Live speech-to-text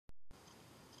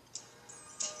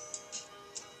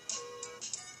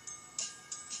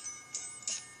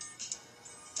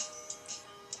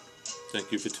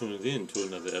Thank you for tuning in to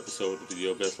another episode of the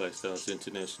Your Best Lifestyles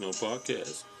International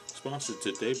Podcast, sponsored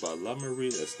today by La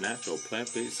Maria's Natural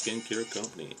Plant-Based Skincare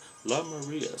Company. La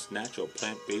Maria's Natural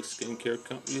Plant-Based Skincare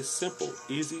Company is simple,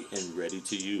 easy, and ready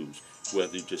to use.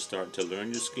 Whether you're just starting to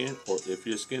learn your skin or if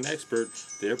you're a skin expert,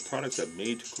 their products are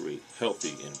made to create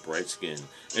healthy and bright skin.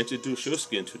 Introduce your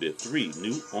skin to their 3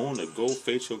 new on-the-go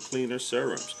facial cleaner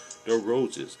serums. The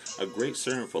Roses, a great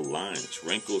serum for lines,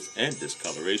 wrinkles, and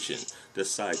discoloration. The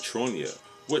Citronia,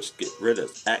 which get rid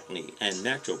of acne and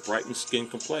natural brighten skin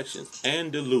complexions.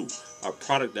 And the Lou, a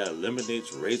product that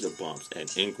eliminates razor bumps and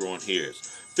ingrown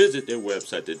hairs. Visit their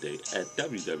website today at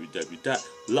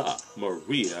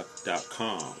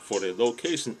www.lamaria.com for their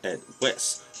location at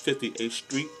West 58th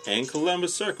Street and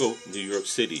Columbus Circle, New York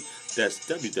City. That's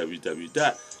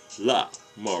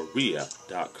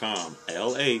www.lamaria.com.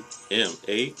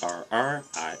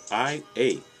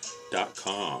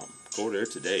 LAMARRIIA.com. Go there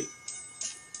today.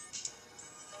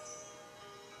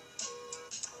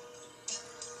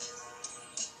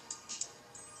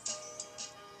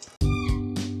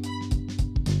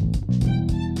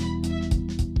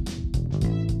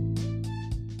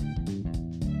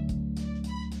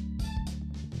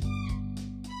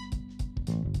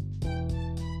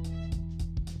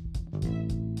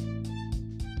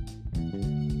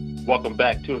 Welcome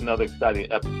back to another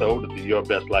exciting episode of the Your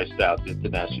Best Lifestyles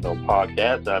International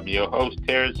Podcast. I'm your host,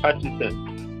 Terrence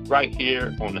Hutchinson, right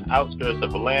here on the outskirts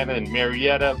of Atlanta and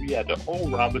Marietta. We at the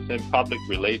Old Robinson Public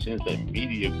Relations and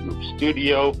Media Group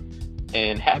studio.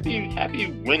 And happy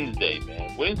Wednesday,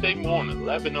 man. Wednesday morning,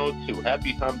 11:02.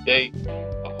 Happy hump day.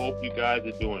 I hope you guys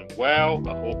are doing well.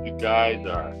 I hope you guys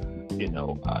are,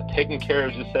 taking care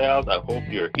of yourselves. I hope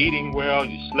you're eating well,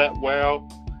 you slept well.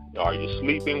 Are you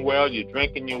sleeping well? You're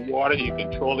drinking your water. You're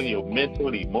controlling your mental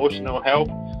and emotional health.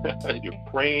 You're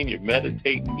praying. You're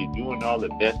meditating. You're doing all the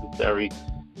necessary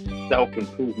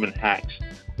self-improvement hacks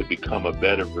to become a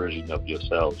better version of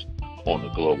yourselves on the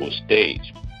global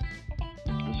stage.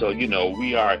 So,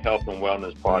 we are a health and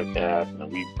wellness podcast, and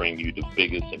we bring you the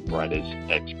biggest and brightest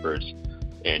experts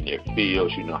in their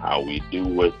fields. You know how we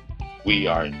do it. We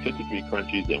are in 53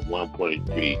 countries and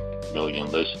 1.3 million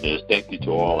listeners. Thank you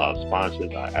to all our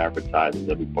sponsors, our advertisers,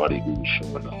 everybody who's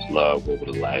showing us love over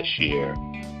the last year.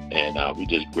 And we're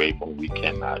just grateful we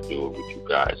cannot do it with you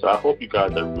guys. So I hope you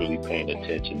guys are really paying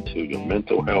attention to your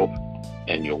mental health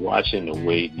and you're watching the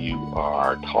way you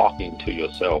are talking to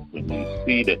yourself when you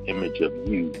see the image of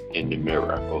you in the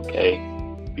mirror, okay?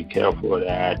 Be careful of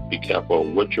that. Be careful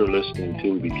of what you're listening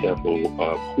to. Be careful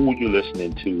of who you're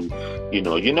listening to.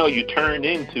 You turn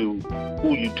into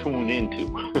who you tune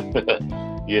into.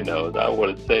 I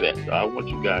want to say that. So I want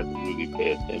you guys to really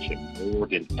pay attention more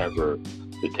than ever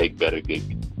to take better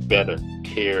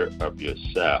care of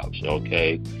yourselves,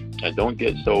 okay? And don't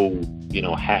get so,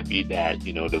 happy that,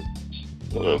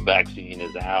 the vaccine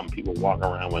is out and people walk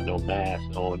around with no mask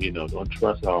on, don't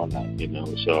trust all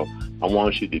that, So I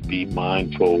want you to be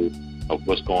mindful of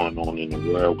what's going on in the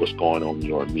world, what's going on in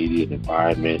your immediate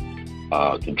environment,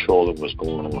 controlling what's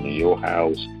going on in your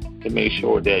house, to make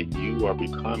sure that you are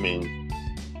becoming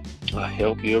a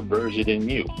healthier version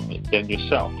than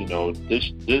yourself.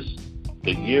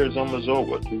 The year is almost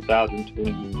over.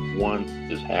 2021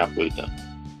 is halfway done.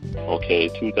 Okay,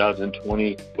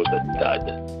 2020 was a dud.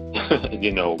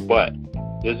 But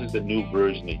this is the new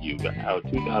version of you. Our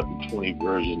 2020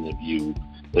 version of you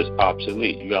is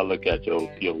obsolete. You gotta look at your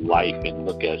life and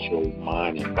look at your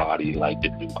mind and body like the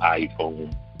new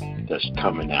iPhone that's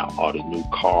coming out or the new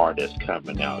car that's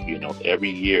coming out.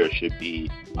 Every year should be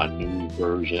a new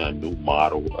version, a new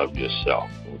model of yourself.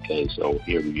 Okay, so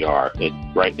here we are.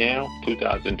 And right now,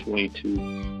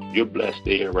 2022, you're blessed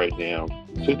there right now.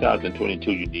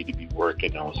 2022, you need to be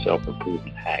working on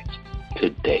self-improvement hacks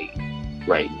today,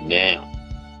 right now.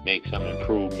 Make some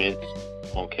improvements,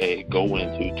 okay? Go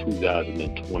into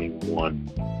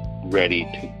 2021 ready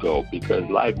to go, because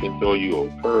life can throw you a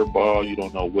curveball. You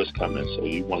don't know what's coming, so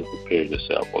you want to prepare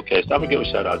yourself, okay? So I'm going to give a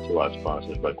shout-out to our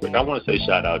sponsors right quick. I want to say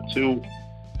shout-out to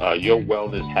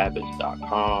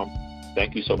YourWellnessHabits.com.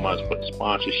 Thank you so much for the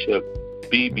sponsorship.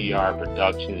 BBR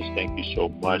Productions, thank you so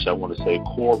much. I want to say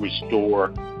Core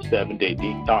Restore 7-Day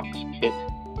Detox Kit.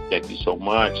 Thank you so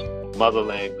much.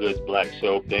 Motherland Goods Black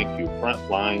Soap, thank you.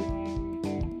 Frontline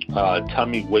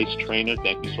Tummy Waist Trainer,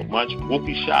 thank you so much.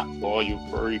 Wolfie Shop for all your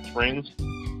furry friends.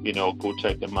 Go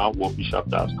check them out.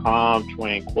 WolfieShop.com.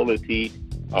 Tranquility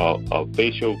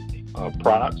facial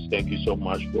products. Thank you so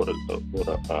much for the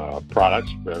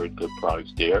products. Very good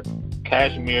products there.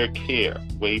 Cashmere Care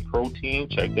Whey Protein.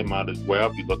 Check them out as well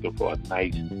if you're looking for a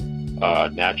nice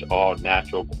all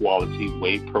natural quality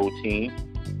whey protein.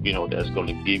 that's going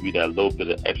to give you that little bit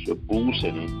of extra boost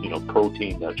and,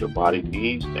 protein that your body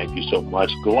needs. Thank you so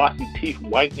much. Glossy Teeth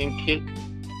Whitening Kit.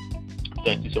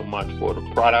 Thank you so much for the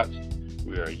products.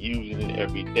 We are using it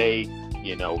every day.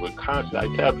 We're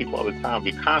constantly, I tell people all the time,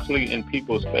 we're constantly in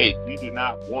people's face. You do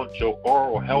not want your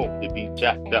oral health to be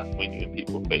jacked up when you're in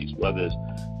people's face, whether it's,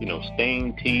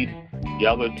 stained teeth,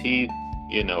 yellow teeth,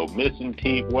 missing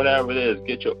teeth, whatever it is.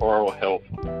 Get your oral health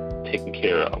taken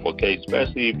care of, okay?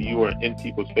 Especially if you are in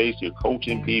people's face, you're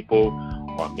coaching people,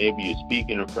 or maybe you're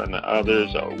speaking in front of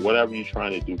others, or whatever you're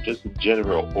trying to do, just in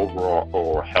general overall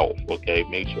oral health, okay?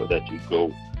 Make sure that you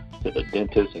go to the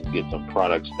dentist and get some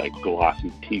products like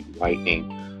Glossy Teeth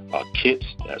Whitening kits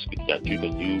that you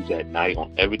can use at night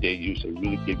on everyday use to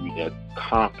really give you that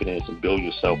confidence and build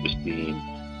your self-esteem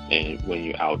and when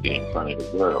you're out there in front of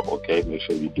the world, okay? Make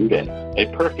sure you do that.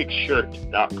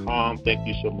 APerfectShirt.com. Thank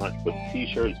you so much for the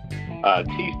t-shirts.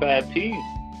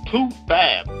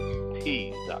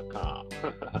 TFabTees.com.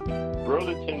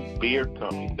 Burlington Beard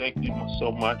Company. Thank you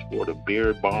so much for the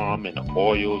beard balm and the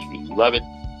oils. We love it.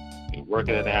 We're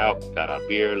working it out. Got our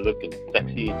beard looking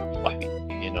sexy and fluffy.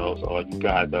 So all you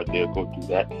guys out there, go do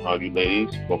that. All you ladies,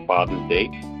 for Father's Day,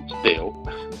 still,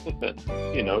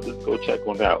 just go check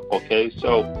one out. Okay,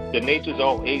 so the Nature's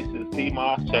Oasis sea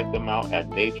moss, check them out at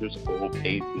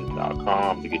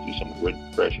naturesoasis.com to get you some good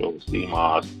fresh old sea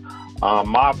moss.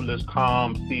 Marvelous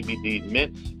Calm CBD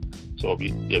mints. So if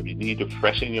you need to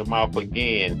freshen your mouth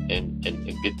again and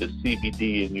get the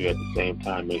CBD in you at the same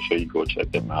time, make sure you go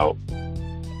check them out.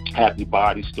 Happy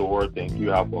Body Store. Thank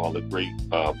you out for all the great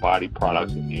body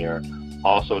products in here.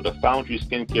 Also, the Foundry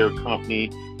Skincare Company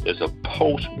is a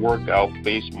post-workout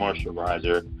face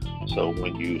moisturizer. So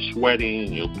when you're sweating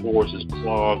and your pores is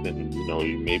clogged and,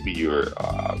 maybe you're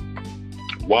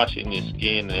washing your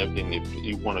skin and everything, if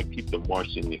you want to keep the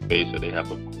moisture in your face, so they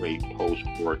have a great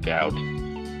post-workout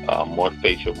more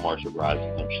facial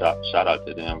moisturizer. Shout out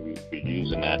to them. We're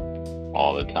using that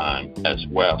all the time as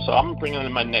well. So I'm bringing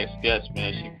in my next guest,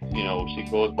 man. She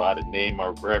goes by the name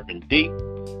of Reverend D.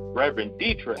 Reverend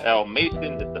Deetra L. Mason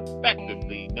is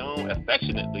affectionately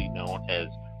known as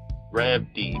Rev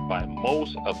D by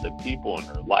most of the people in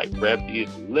her life. Rev D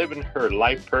is living her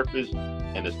life purpose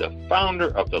and is the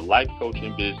founder of the life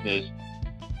coaching business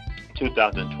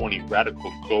 2020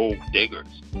 Radical Gold Diggers.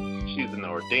 She's an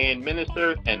ordained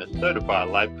minister and a certified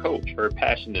life coach. Her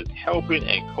passion is helping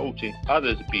and coaching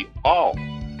others be all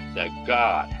that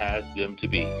God has them to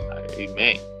be.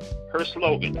 Amen. Her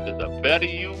slogan is a better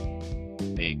you,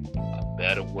 make a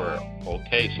better world.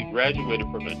 Okay, she graduated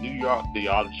from the New York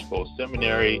Theological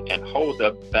Seminary and holds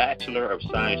a Bachelor of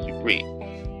Science degree.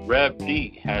 Rev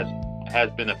D has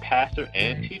been a pastor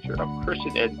and teacher of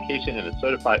Christian education and a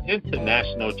certified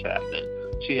international chaplain.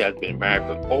 She has been married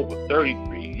for over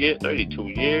 32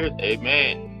 years,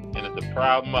 amen, and is a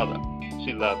proud mother.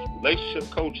 She loves relationship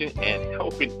coaching and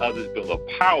helping others build a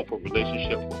powerful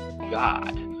relationship with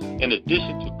God. In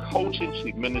addition to coaching,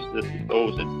 she ministers to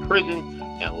those in prison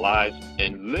and lives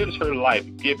her life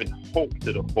giving hope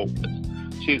to the hopeless.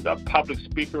 She's a public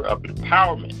speaker of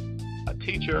empowerment, a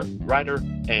teacher, writer,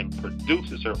 and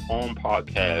produces her own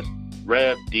podcast,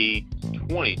 Rev D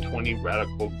 2020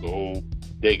 Radical Gold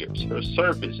Diggers. Her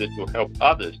service is to help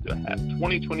others to have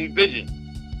 2020 vision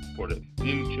for the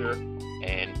future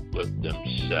and with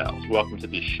themselves. Welcome to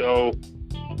the show,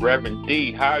 Reverend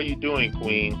D. How are you doing,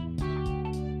 Queen?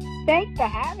 Thanks for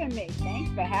having me.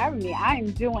 I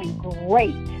am doing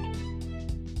great.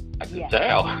 I can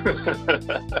tell.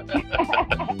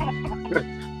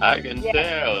 I can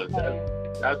tell.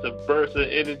 That's a burst of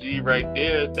energy right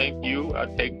there. Thank you.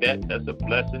 I'll take that. That's a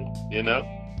blessing,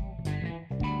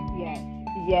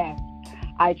 Yes.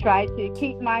 I try to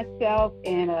keep myself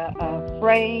in a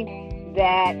frame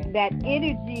that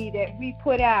energy that we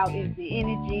put out is the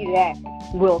energy that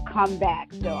will come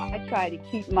back. So I try to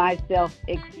keep myself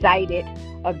excited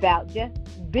about just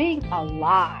being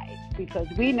alive, because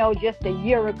we know just a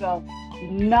year ago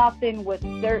nothing was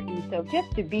certain. So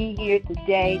just to be here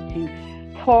today to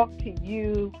talk to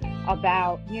you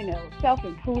about,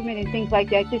 self-improvement and things like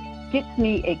that just gets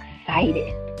me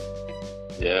excited.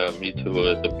 Yeah, me too.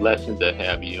 It's a blessing to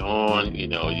have you on.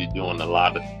 You're doing a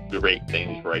lot of great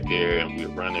things right there, and we're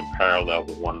running parallel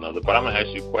with one another. But I'm going to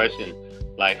ask you a question,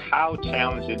 like how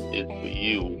challenging is it for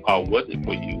you, or was it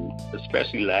for you,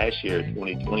 especially last year,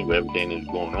 2020, with everything that was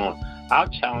going on? How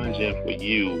challenging for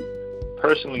you,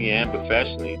 personally and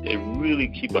professionally, to really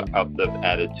keep an uplifted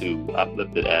attitude,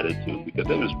 because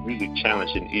it was really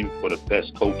challenging even for the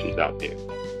best coaches out there.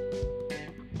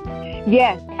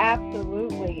 Yes,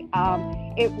 absolutely.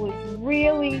 It was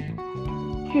really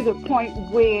to the point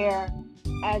where,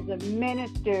 as a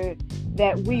minister,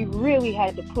 that we really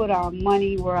had to put our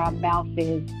money where our mouth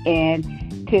is and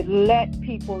to let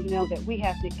people know that we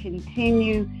have to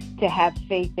continue to have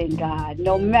faith in God,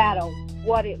 no matter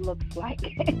what it looks like.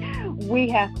 We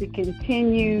have to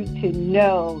continue to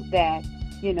know that,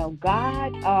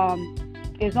 God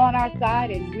is on our side,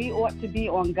 and we ought to be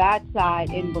on God's side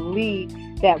and believe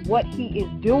that what he is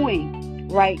doing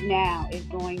right now is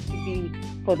going to be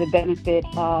for the benefit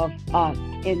of us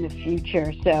in the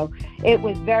future. So it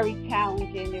was very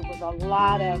challenging. There was a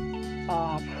lot of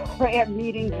prayer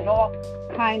meetings and all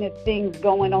kind of things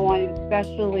going on,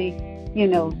 especially,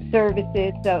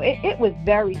 services. So it was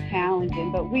very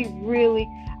challenging, but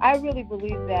I really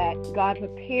believe that God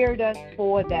prepared us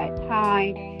for that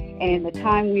time and the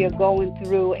time we are going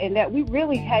through, and that we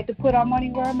really had to put our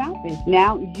money where our mouth is.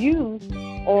 Now use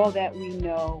all that we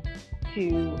know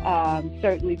to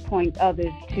certainly point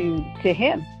others to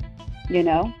him,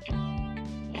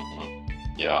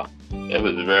 Yeah, it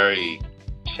was very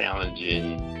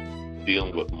challenging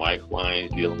dealing with my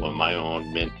clients, dealing with my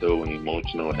own mental and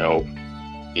emotional health,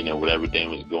 with everything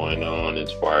was going on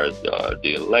as far as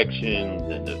the elections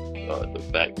and the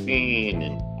vaccine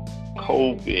and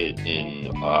COVID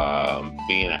and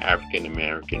being an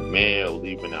African-American male,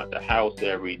 leaving out the house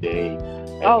every day.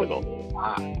 It put a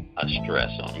lot of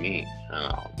stress on me.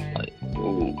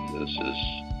 This is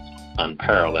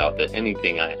unparalleled than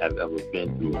anything I have ever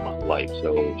been through in my life.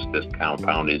 So it's just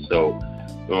compounded. So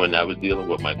when I was dealing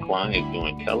with my clients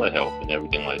doing telehealth and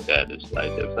everything like that, it was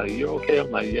like, you're okay?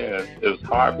 I'm like, yeah. It was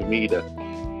hard for me to,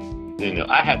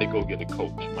 I had to go get a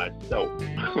coach myself.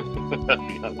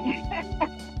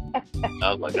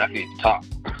 I was like, I need to talk.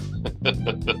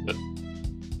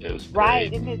 It was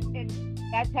right, and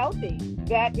that's healthy.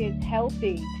 That is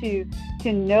healthy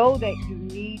to know that you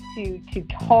need to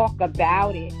talk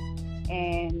about it,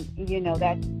 and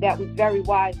that was very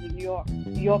wise on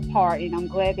your part. And I'm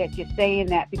glad that you're saying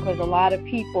that, because a lot of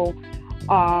people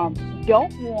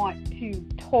don't want to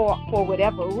talk for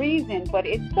whatever reason, but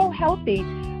it's so healthy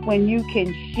when you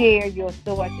can share your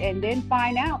thoughts and then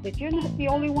find out that you're not the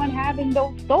only one having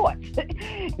those thoughts,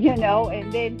 and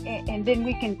then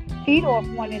we can feed off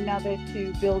one another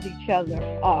to build each other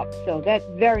up. So that's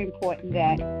very important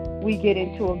that we get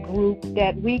into a group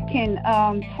that we can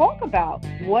talk about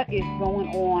what is going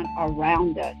on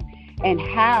around us and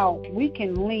how we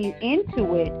can lean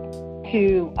into it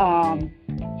to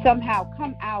somehow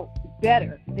come out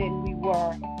better than we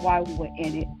were while we were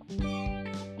in it.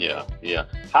 Yeah.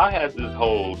 How has this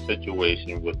whole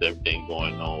situation with everything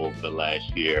going on over the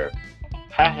last year,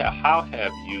 how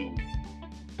have you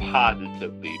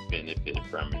positively benefited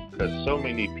from it? Because so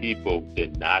many people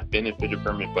did not benefit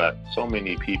from it, but so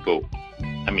many people,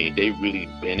 they really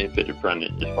benefited from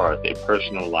it as far as their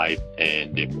personal life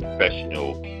and their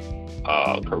professional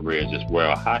careers as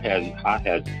well. How has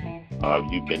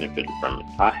you benefited from it?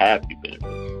 How have you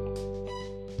benefited?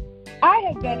 I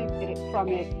have benefited from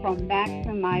it, from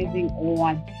maximizing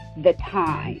on the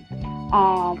time.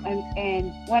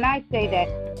 And when I say that,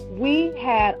 we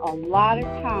had a lot of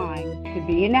time to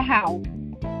be in the house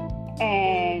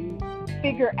and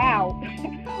figure out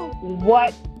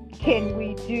what can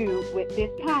we do with this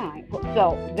time.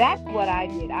 So that's what I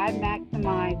did. I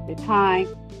maximized the time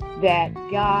that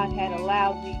God had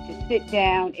allowed me to sit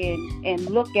down and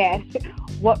look at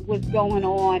what was going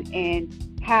on and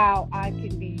how I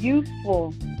can be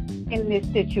useful in this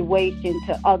situation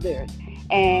to others.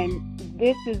 And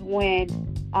this is when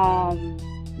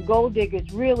Gold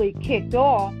Diggers really kicked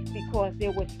off, because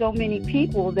there were so many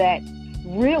people that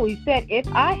really said, if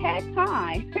I had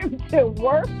time to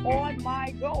work on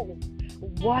my goals,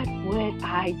 what would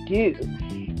I do?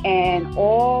 And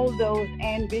all those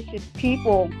ambitious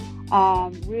people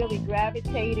really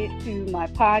gravitated to my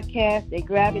podcast. They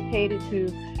gravitated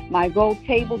to my Gold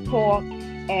Table Talk.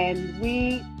 And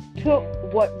we took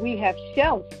what we have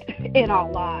shelved in our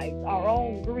lives, our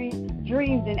own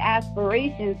dreams and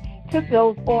aspirations, took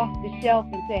those off the shelf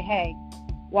and said, hey,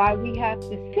 why we have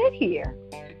to sit here,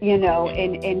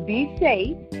 and be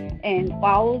safe and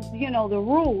follow, the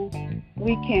rules,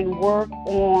 we can work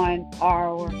on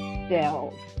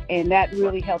ourselves. And that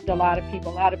really helped a lot of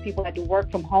people. A lot of people had to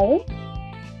work from home,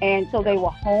 and so they were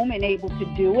home and able to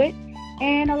do it.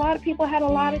 And a lot of people had a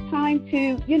lot of time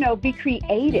to, be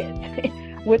creative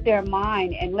with their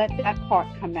mind and let that part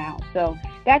come out. So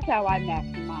that's how I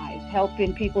maximize,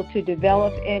 helping people to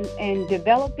develop and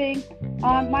developing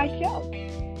my show.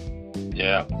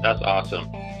 Yeah, that's awesome.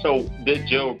 So did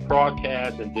your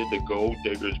broadcast and did the Gold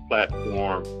Diggers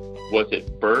platform, was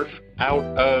it birthed out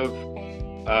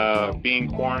of being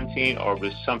quarantined, or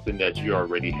was it something that you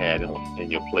already had in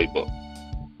your playbook?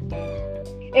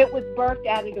 It was birthed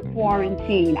out of the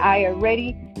quarantine. I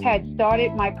already had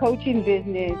started my coaching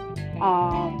business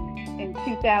in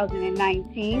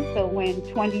 2019. So when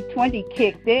 2020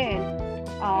 kicked in,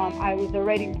 I was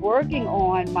already working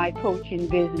on my coaching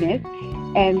business.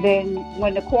 And then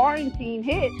when the quarantine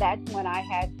hit, that's when I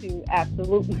had to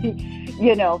absolutely,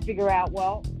 figure out,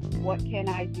 well, what can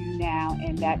I do now?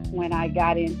 And that's when I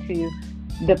got into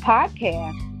the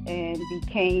podcast and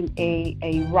became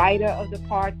a writer of the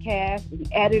podcast, an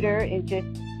editor, and just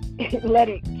let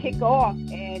it kick off.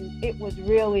 And it was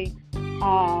really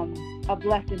a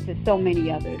blessing to so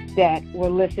many others that were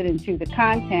listening to the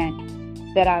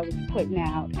content that I was putting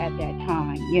out at that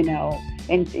time,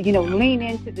 and lean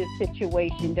into this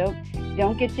situation.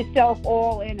 Don't get yourself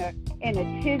all in a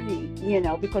tizzy,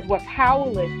 because we're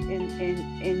powerless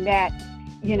in that,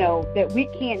 that we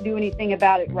can't do anything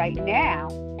about it right now,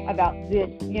 about this,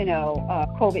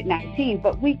 COVID-19,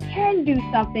 but we can do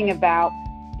something about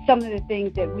some of the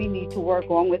things that we need to work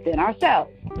on within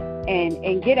ourselves,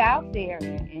 and get out there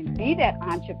and be that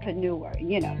entrepreneur,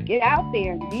 get out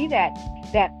there and be that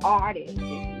artist,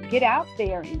 and get out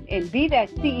there and be that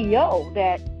CEO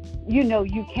that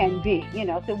you can be,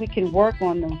 so we can work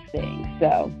on those things.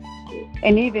 So,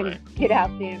 and even get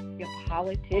out there and be a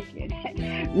politician,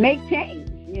 make change.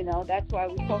 That's why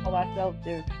we call ourselves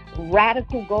the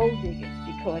radical goal diggers,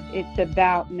 because it's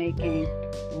about making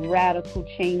radical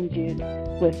changes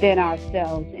within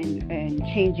ourselves and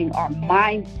changing our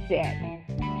mindset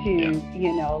to,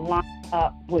 line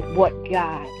up with what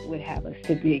God would have us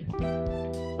to be.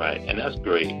 Right, and that's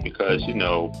great because,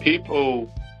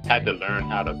 people had to learn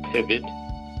how to pivot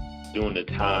during the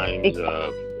times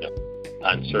of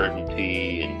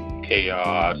uncertainty and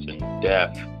chaos and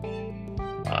death,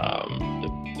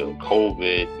 the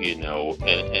COVID,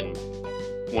 and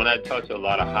when I talk to a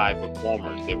lot of high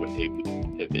performers, they were able to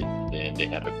pivot, and they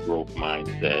had a growth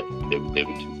mindset. They were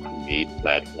able to create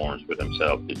platforms for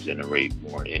themselves to generate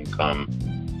more income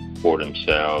for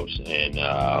themselves, and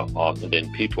also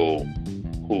then people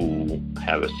who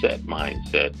have a set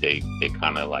mindset, they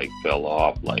kind of like fell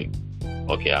off, like,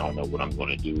 okay, I don't know what I'm going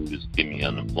to do, just give me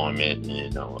unemployment,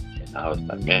 and I was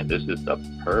like, man, this is the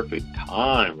perfect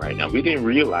time right now. We didn't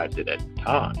realize it at the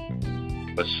time,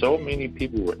 but so many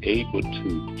people were able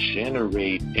to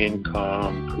generate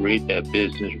income, create that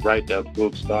business, write that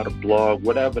book, start a blog,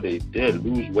 whatever they did,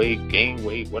 lose weight, gain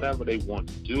weight, whatever they want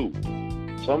to do.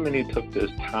 So many took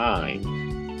this time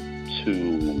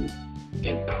to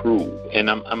improve. And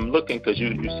I'm looking, because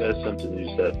you said something,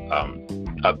 you said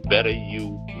a better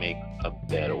you make a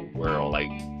better world. Like,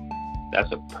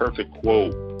 that's a perfect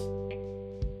quote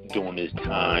during these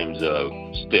times of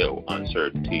still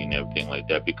uncertainty and everything like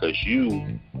that, because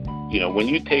when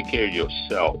you take care of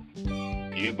yourself,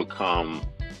 you become,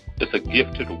 it's a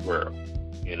gift to the world,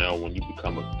 when you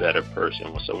become a better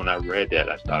person. So when I read that,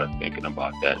 I started thinking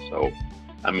about that. So,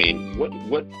 I mean, what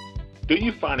do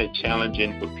you find it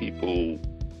challenging for people,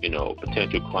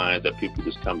 potential clients, that people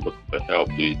just come looking for help?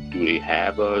 Do they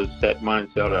have a set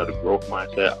mindset or a growth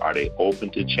mindset? Are they open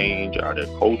to change? Are they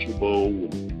coachable?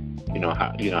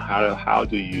 How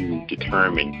do you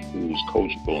determine who's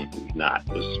coachable and who's not?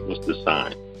 What's the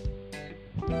sign?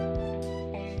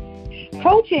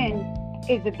 Coaching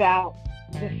is about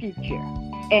the future,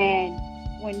 and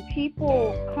when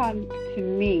people come to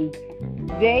me,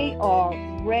 they are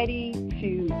ready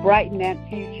to brighten that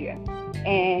future,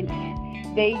 and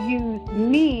they use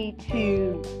me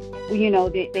to,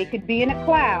 they could be in a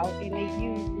cloud, and they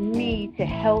use me to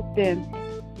help them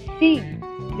see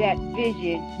that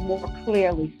vision more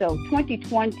clearly. So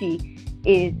 2020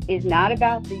 is not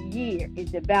about the year,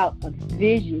 it's about a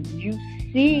vision. You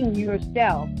seeing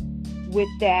yourself with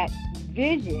that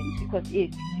vision, because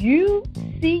if you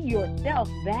see yourself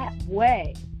that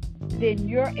way, then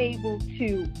you're able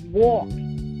to walk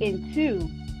into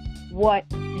what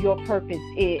your purpose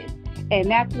is. And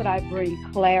that's what I bring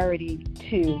clarity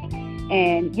to.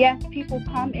 And yes, people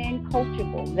come in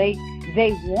coachable. They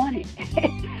want it.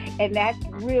 And that's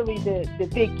really the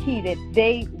big key, that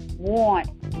they want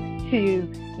to,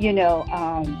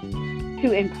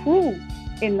 to improve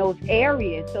in those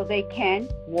areas so they can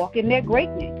walk in their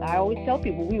greatness. I always tell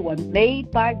people we were made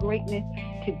by greatness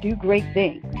to do great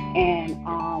things. And,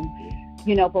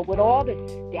 but with all the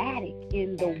static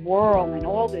in the world and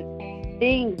all the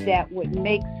things that would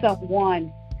make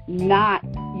someone not,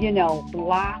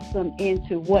 blossom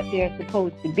into what they're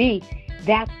supposed to be,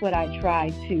 that's what I try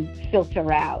to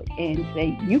filter out and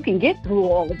say, you can get through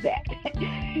all of that.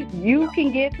 You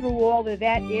can get through all of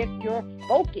that if you're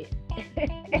focused.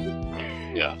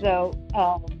 Yeah. So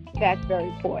that's very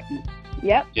important.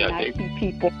 Yep. Yeah, and I keep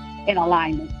people in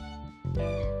alignment.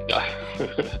 Yeah.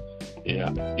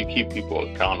 Yeah, you keep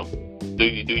people accountable.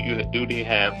 Do they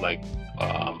have like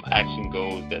action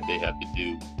goals that they have to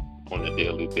do on a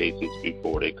daily basis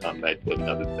before they come back to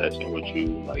another session with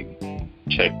you, like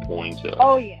checkpoints?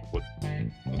 Oh yeah.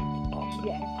 Awesome.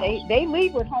 Yes, they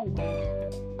leave with homework.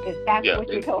 If that's what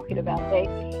you're talking about, they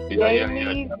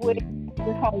leave with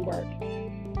homework.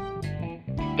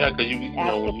 Yeah, because you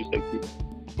know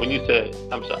when you say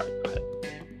I'm sorry, go ahead.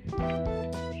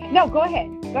 No, go ahead.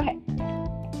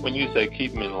 When you say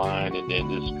keep them in line and then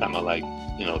just kind of like,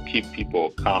 keep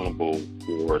people accountable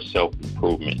for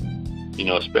self-improvement,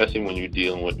 especially when you're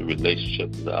dealing with the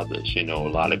relationship with others. A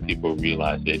lot of people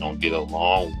realize they don't get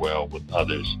along well with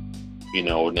others.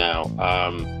 Now,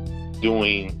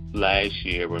 doing last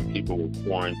year when people were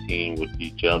quarantined with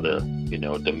each other,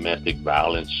 domestic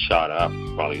violence shot up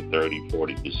probably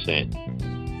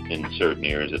 30-40% in certain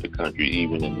areas of the country,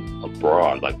 even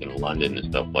abroad, like in London and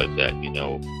stuff like that,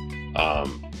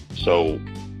 So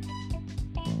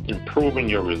improving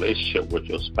your relationship with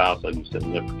your spouse or your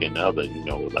significant other,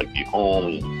 like you're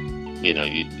home,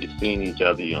 you're seeing each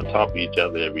other, you're on top of each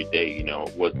other every day,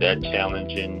 was that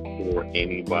challenging for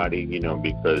anybody,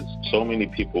 because so many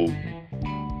people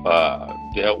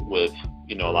dealt with,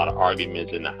 a lot of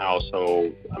arguments in the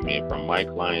household. I mean, from my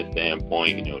client's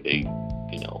standpoint, they,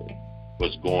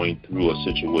 was going through a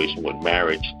situation with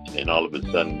marriage, and then all of a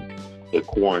sudden they're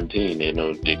quarantined. They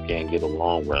know they can't get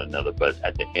along with one another, but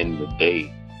at the end of the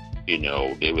day,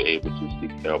 they were able to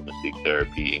seek help and seek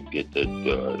therapy and get to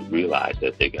realize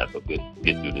that they got to get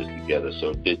through this together.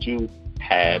 So did you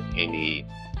have any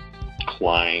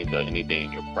clients or anything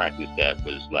in your practice that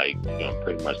was like,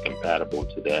 pretty much compatible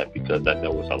to that? Because I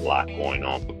know it's a lot going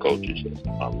on for coaches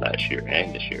last year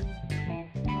and this year.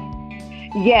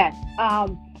 Yes.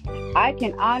 I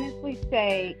can honestly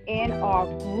say in our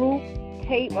group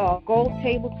Gold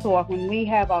Table Talk, when we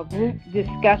have our group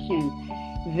discussions,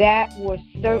 that was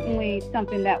certainly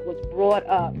something that was brought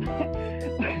up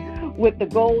with the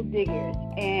gold diggers.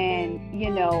 And,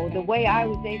 the way I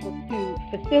was able to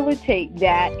facilitate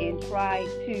that and try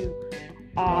to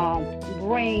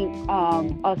bring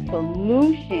a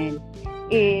solution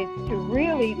is to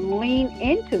really lean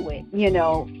into it.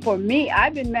 For me,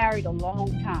 I've been married a long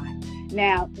time.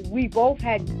 Now, we both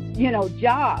had,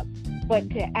 jobs, but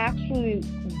to actually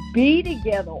be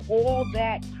together all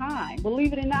that time,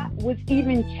 believe it or not, was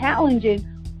even challenging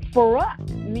for us,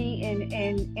 me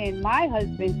and my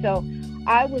husband. So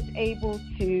I was able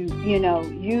to,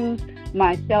 use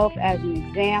myself as an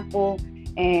example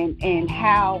and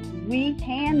how we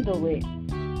handle it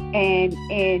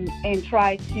and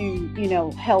try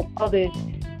to, help others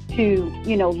to,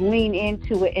 lean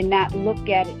into it and not look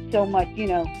at it so much,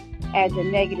 as a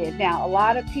negative. Now, a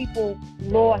lot of people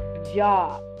lost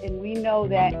jobs, and we know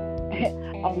that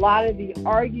a lot of the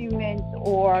arguments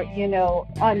or,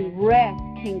 unrest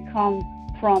can come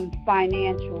from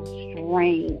financial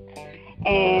strain.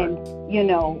 And,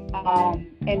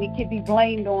 and it can be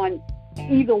blamed on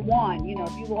either one,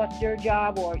 if you lost your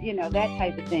job or, that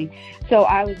type of thing. So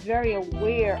I was very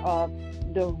aware of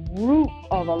the root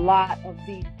of a lot of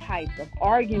these types of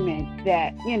arguments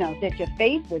that, that you're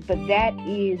faced with. But that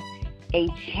is a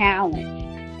challenge.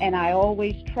 And I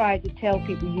always try to tell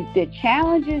people the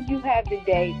challenges you have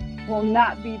today will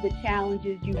not be the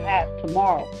challenges you have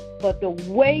tomorrow. But the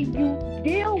way you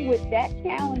deal with that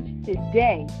challenge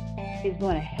today is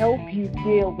going to help you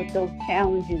deal with those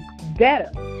challenges better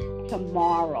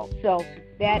tomorrow. So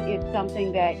that is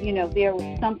something that, there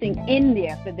was something in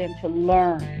there for them to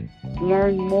learn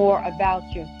more about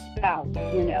your spouse,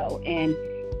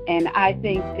 and I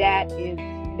think that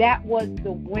was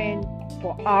the win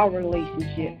for our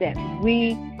relationship, that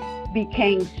we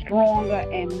became stronger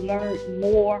and learned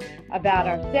more about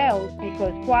ourselves,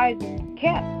 because quiet as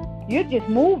kept, you're just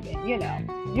moving,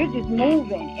 you're just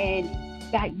moving, and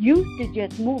got used to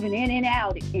just moving in and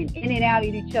out of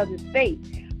each other's face.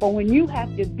 But when you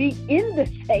have to be in the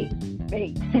safe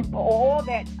space for all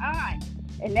that time,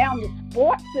 and now the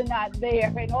sports are not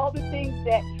there, and all the things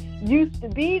that used to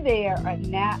be there are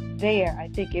not there, I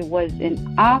think it was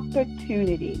an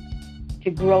opportunity to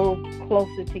grow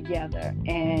closer together,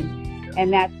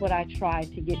 and that's what I try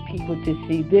to get people to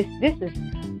see. This is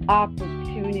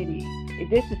opportunity.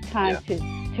 This is time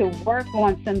to work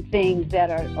on some things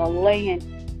that are laying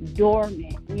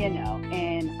dormant,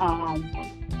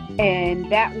 and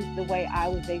that was the way I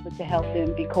was able to help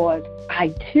them, because I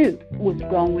too was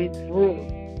going through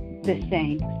the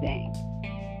same thing.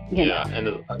 And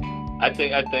I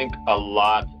think a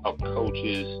lot of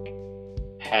coaches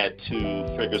had to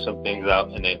figure some things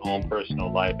out in their own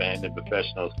personal life and in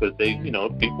professionals, because they,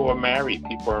 people are married,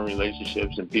 people are in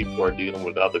relationships, and people are dealing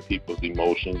with other people's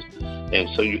emotions. And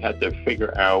so you have to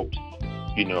figure out,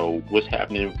 what's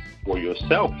happening for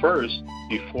yourself first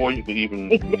before you can even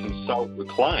consult with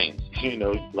clients.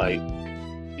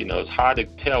 It's hard to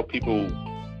tell people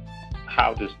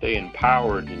how to stay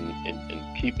empowered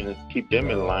and keep them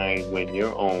in line when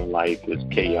your own life is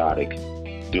chaotic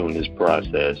during this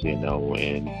process,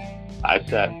 and I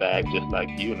sat back just like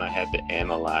you, and I had to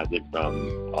analyze it from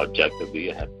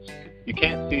objectively. You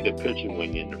can't see the picture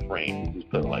when you're in the frame. Just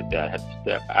put it like that. I had to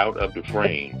step out of the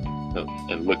frame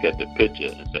and look at the picture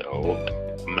and say, oh,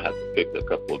 I'm going to have to fix a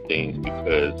couple of things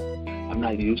because I'm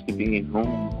not used to being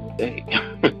home all day.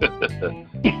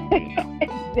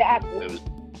 Exactly.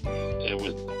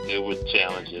 It was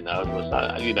challenging. I was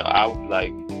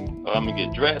like, I'm going to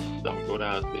get dressed. I'm going to go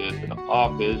downstairs to the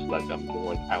office like I'm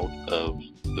going out of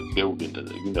the building,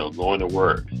 going to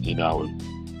work. I was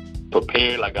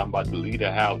prepared like I'm about to leave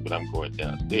the house, but I'm going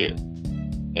downstairs.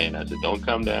 And I said, don't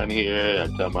come down here. I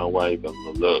tell my wife, I'm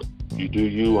going to look, you do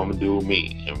you, I'm going to do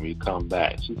me. And we come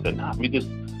back. She said, nah, we just,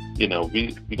 we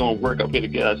going to work up here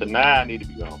together. I said, nah, I need to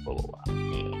be gone for a while.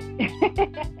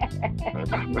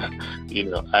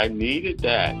 I needed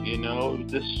that.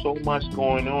 There's so much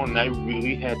going on, and I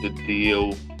really had to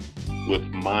deal with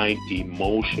my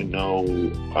emotional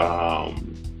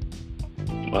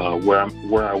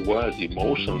where I was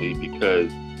emotionally,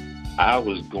 because I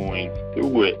was going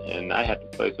through it, and I had to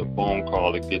place a phone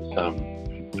call to get some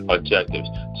objectives.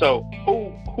 So,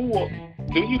 who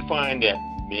do you find that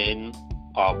men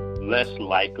are less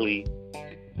likely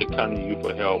to come to you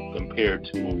for help compared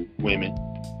to women?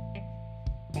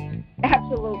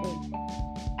 Absolutely.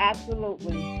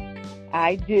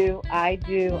 I do.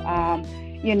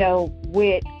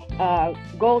 With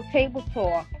Gold Table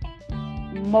Talk,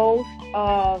 most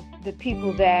of the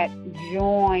people that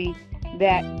join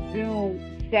that Zoom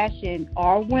session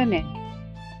are women,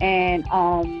 and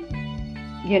I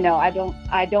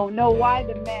don't know why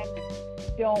the men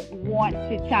don't want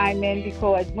to chime in,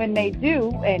 because when they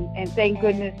do, and thank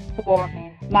goodness for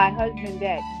my husband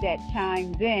that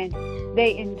chimes in,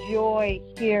 they enjoy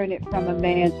hearing it from a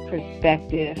man's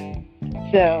perspective.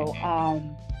 So, I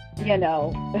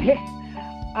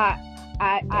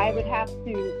would have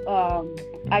to,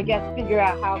 figure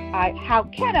out how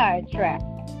can I attract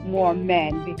more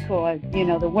men, because,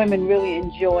 the women really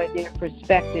enjoy their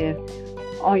perspective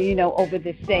on, over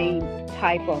the same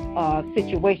type of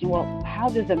situation. Well, how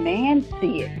does a man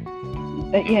see it?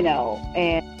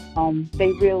 And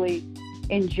they really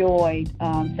enjoyed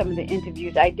some of the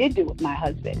interviews I did do with my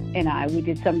husband and I. We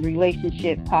did some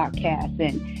relationship podcasts,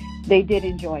 and they did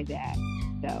enjoy that.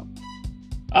 So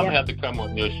I'm gonna have to come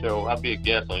on your show. I'll be a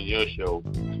guest on your show,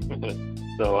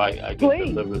 so I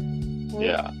can deliver,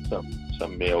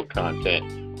 some male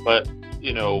content. But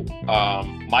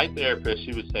my therapist,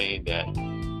 she was saying that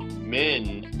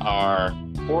men are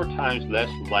 4 times less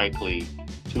likely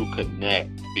to connect,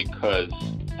 because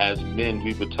as men,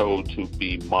 we were told to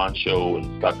be macho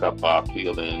and suck up our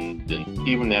feelings, and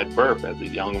even at birth, as a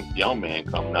young man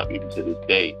coming up, even to this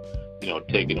day,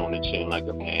 take it on the chin like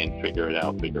a man, figure it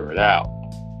out.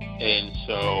 And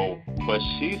so, but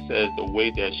she says the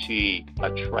way that she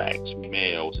attracts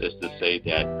males is to say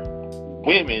that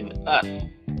women, us,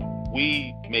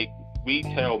 we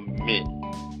tell men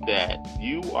that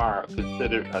you are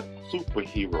considered a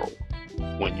superhero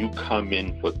when you come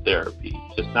in for therapy.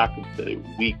 It's not considered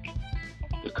weak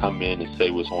to come in and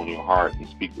say what's on your heart and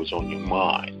speak what's on your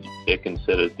mind. They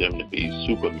consider them to be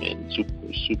supermen,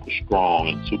 super strong,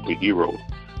 and superheroes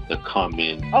to come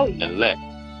in and let.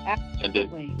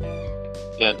 Absolutely.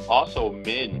 And also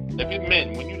men,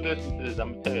 when you listen to this,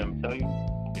 I'm telling you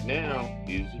right now,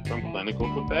 these are from clinical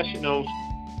professionals.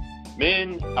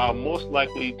 Men are most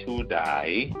likely to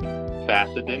die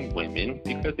faster than women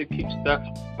because they keep stuff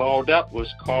balled up, which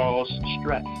causes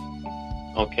stress.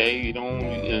 Okay,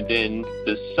 and then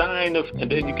the sign of, and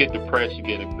then you get depressed, you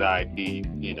get anxiety,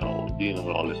 dealing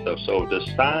with all this stuff. So the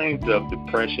signs of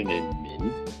depression in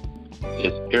men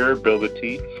is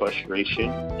irritability,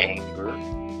 frustration, anger,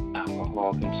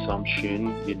 alcohol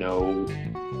consumption,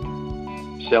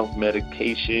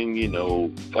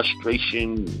 self-medication,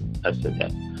 frustration, I said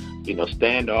that,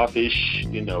 standoffish,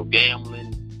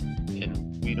 gambling, and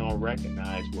we don't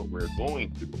recognize what we're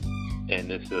going through.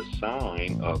 And it's a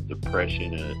sign of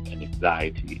depression and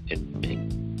anxiety in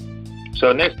men.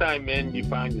 So next time, men, you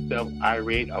find yourself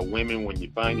irate, or women, when you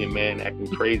find your man acting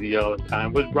crazy all the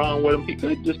time, what's wrong with him? He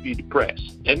could just be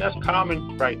depressed. And that's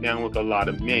common right now with a lot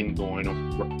of men going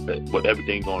on, with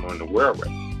everything going on in the world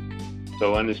right now.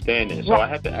 So understand that. So I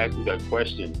have to ask you that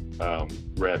question,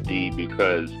 Rev D,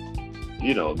 because,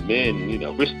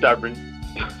 men, we're stubborn.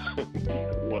 We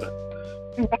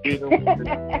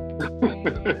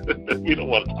don't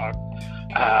want to talk.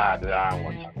 I don't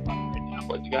want to talk about it right now.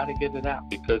 But you got to get it out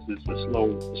because it's a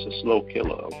slow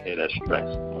killer. Okay, that's stress.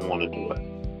 I don't want to do it.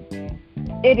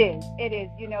 It is.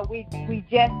 We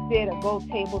just did a Gold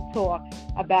Table Talk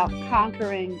about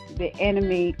conquering the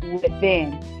enemy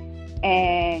within.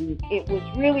 And it was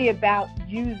really about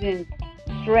using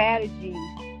strategies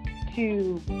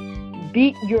to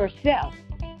beat yourself,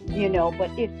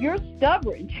 But if you're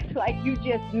stubborn, just like you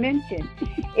just mentioned,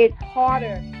 it's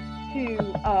harder to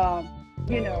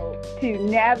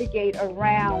navigate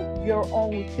around your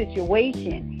own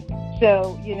situation.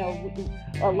 So,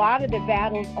 a lot of the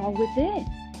battles are within.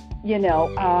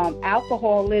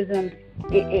 Alcoholism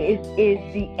is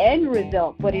the end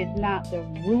result, but it's not the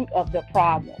root of the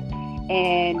problem.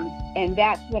 And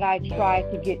that's what I try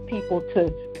to get people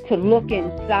to look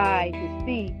inside to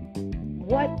see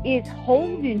what is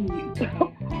holding you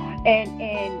and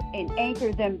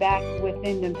anchor them back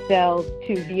within themselves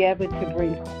to be able to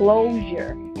bring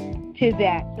closure to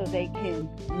that so they can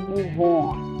move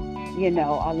on.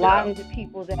 A lot of the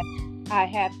people that I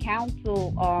have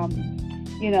counsel, are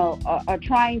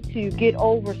trying to get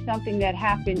over something that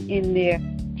happened in their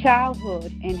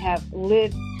childhood and have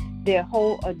lived their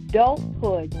whole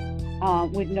adulthood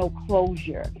with no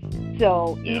closure.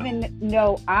 So even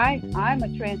though I'm a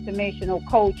transformational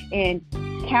coach and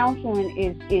counseling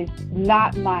is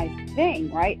not my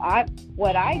thing, right?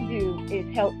 What I do is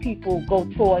help people go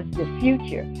towards the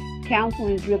future.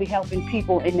 Counseling is really helping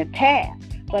people in the past,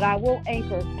 but I will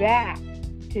anchor back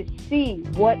to see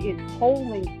what is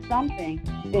holding something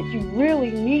that you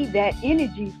really need that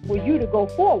energy for you to go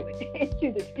forward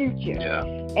into the future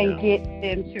and get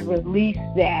them to release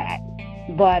that.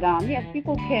 But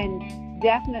people can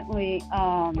definitely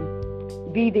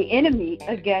be the enemy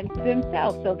against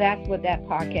themselves. So that's what that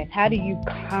podcast, how do you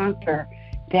conquer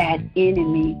that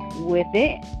enemy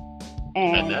within?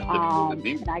 And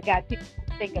I got people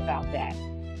to think about that.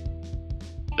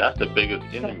 That's the biggest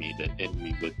enemy, the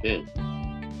enemy within.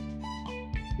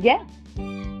 Yeah.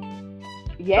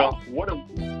 Yeah. So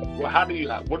how do you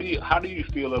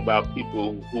feel about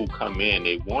people who come in?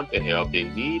 They want the help, they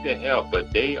need the help,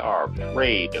 but they are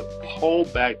afraid to pull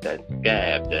back that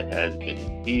scab that has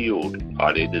been healed,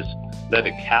 or they just let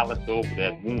it callous over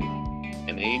that wound,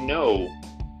 and they know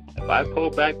if I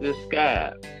pull back this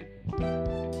scab,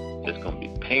 it's going to be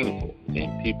painful.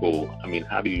 And people,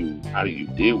 how do you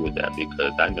deal with that?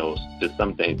 Because I know there's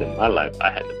some things in my life I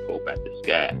had to pull back the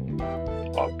scab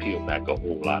or peel back a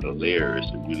whole lot of layers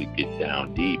to really get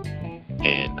down deep.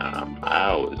 And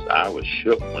I was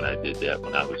shook when I did that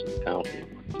when I was in counseling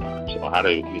one time. So how do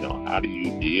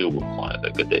you deal with clients?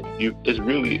 It's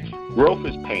really, growth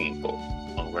is painful,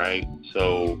 all right?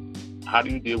 So how do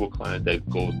you deal with clients that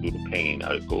go through the pain,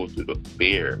 or go through the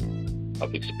fear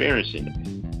of experiencing the pain?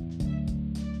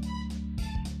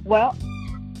 Well,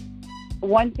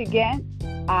 once again,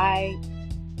 I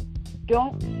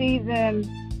don't see them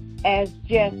as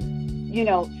just,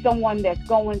 someone that's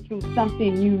going through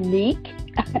something unique.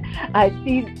 I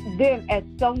see them as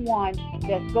someone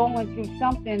that's going through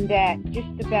something that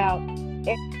just about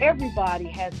everybody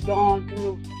has gone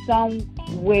through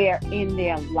somewhere in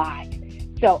their life.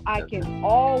 So I can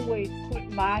always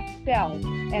put myself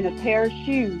in a pair of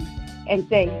shoes and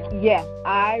say, yes,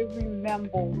 I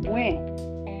remember when.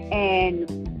 And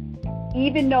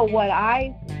even though what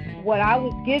I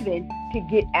was given to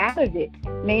get out of it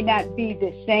may not be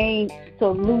the same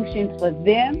solution for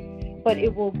them, but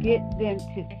it will get them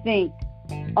to think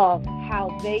of how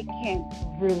they can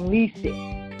release it.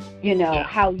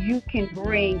 How you can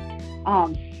bring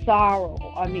sorrow.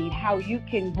 How you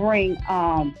can bring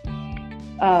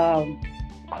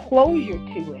closure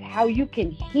to it. How you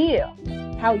can heal.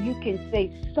 How you can say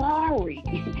sorry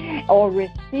or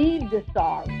receive the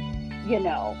sorry.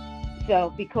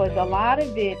 So because a lot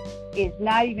of it is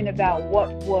not even about what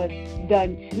was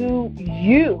done to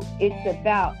you. It's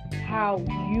about how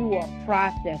you are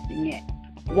processing it.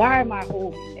 Why am I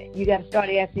holding it? You got to start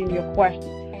asking your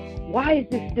question. Why is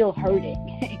this still hurting?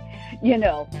 And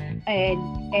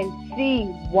see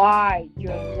why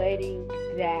you're letting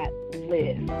that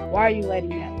live. Why are you letting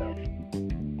that live?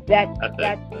 That's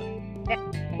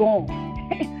gone.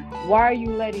 Why are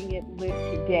you letting it live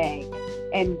today?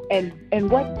 And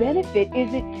what benefit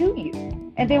is it to you?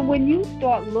 And then when you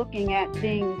start looking at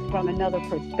things from another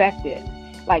perspective,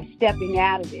 like stepping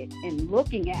out of it and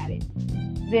looking at it,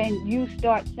 then you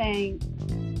start saying,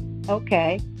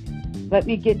 okay, let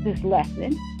me get this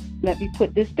lesson. Let me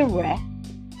put this to rest.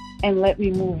 and let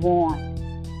me move on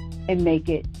and make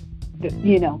it,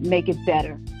 make it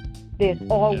better. There's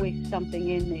always something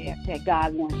in there that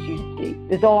God wants you to see.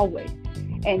 There's always.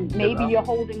 And maybe you're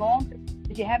holding on to it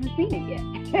because you haven't seen it yet.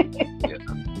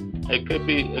 It could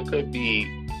be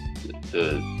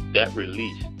that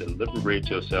release, to liberate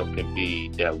yourself, can be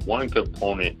that one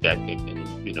component that can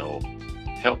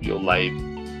help your life,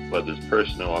 whether it's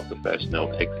personal or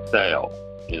professional, excel,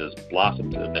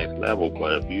 blossom to the next level.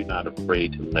 But if you're not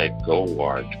afraid to let go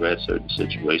or address certain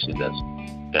situations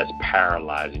that's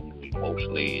paralyzing you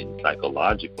emotionally and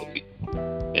psychologically,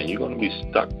 then you're going to be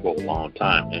stuck for a long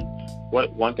time. And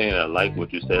one thing that I like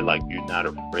what you said, like you're not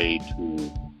afraid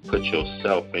to put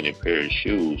yourself in a pair of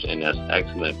shoes, and that's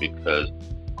excellent, because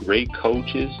great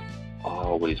coaches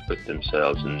always put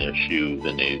themselves in their shoes,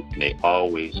 and they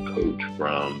always coach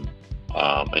from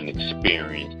an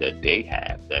experience that they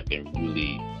have that can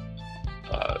really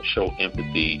show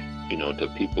empathy, to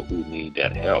people who need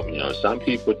that help. Some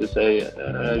people to say,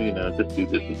 just do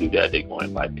this and do that, they're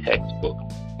going by textbook,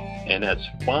 and that's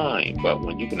fine. But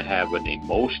when you can have an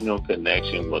emotional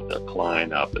connection with a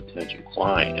client or potential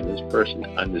client, and this person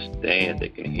understands, they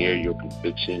can hear your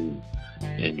conviction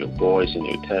in your voice and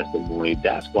your testimony,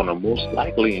 that's going to most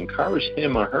likely encourage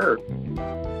him or her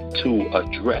to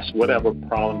address whatever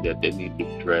problem that they need to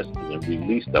address, and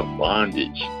release the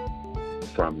bondage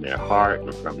from their heart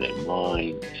and from their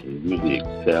mind and really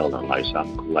excel in life. So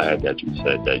I'm glad that you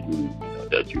said that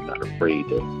you're not afraid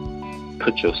to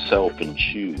put yourself in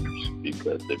shoes,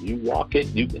 because if you walk it,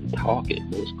 you can talk it.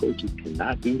 Most coaches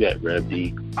cannot do that, Rev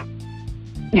D.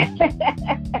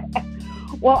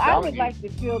 Well, I would like to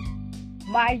feel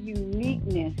my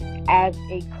uniqueness as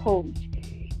a coach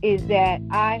is that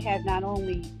I have not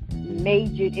only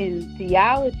majored in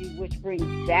theology, which brings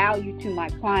value to my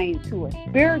clients who are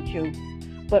spiritual,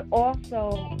 but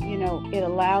also, it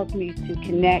allows me to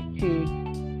connect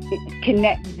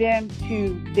them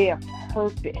to their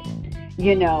purpose,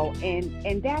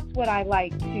 and that's what I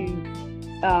like to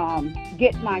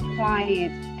get my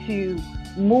clients to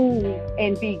move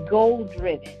and be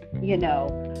goal-driven,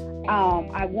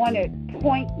 I want to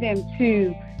point them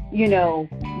to,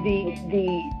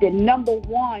 the number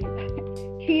one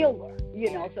healer,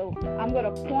 so I'm going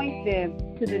to point them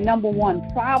to the number one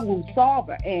problem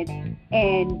solver. And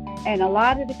a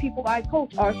lot of the people I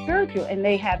coach are spiritual, and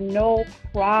they have no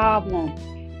problem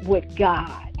with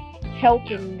God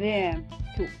helping them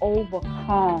to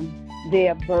overcome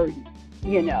their burden.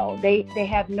 They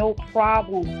have no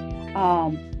problem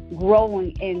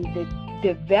growing and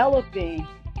developing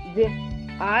this.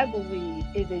 I believe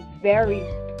is a very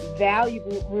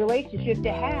valuable relationship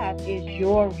to have, is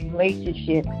your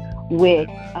relationship with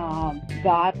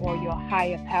God or your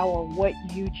higher power, what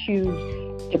you choose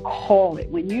to call it.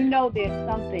 When you know there's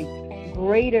something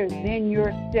greater than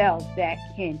yourself that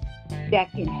can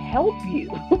help you,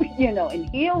 and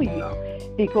heal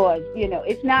you, because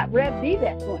it's not Rev D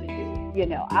that's going to do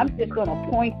it. I'm just going to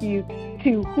point you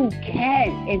to who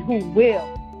can and who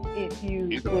will, if you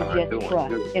will just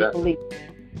trust and believe.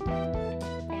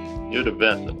 You're the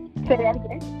vessel. Say that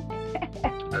again.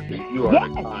 I think you are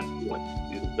the conduit.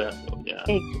 You're the vessel.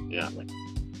 Yeah.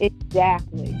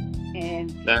 Exactly.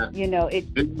 And it's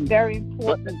very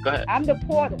important. Go ahead. I'm the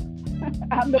portal.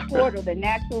 I'm the portal, the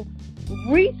natural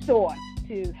resource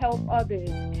to help others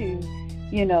to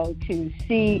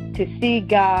see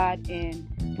God, and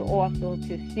to also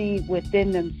to see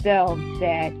within themselves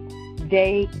that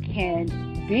they can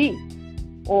be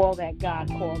all that God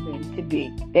called them to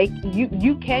be.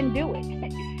 You can do it,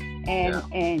 and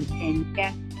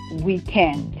yes, we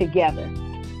can together.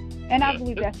 And I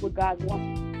believe that's what God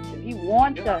wants us to do. He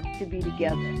wants us to be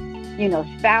together,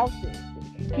 spouses.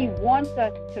 He wants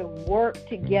us to work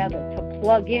together, to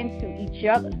plug into each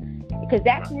other, because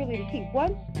that's really the key.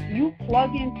 Once you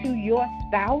plug into your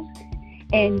spouse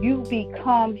and you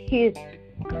become his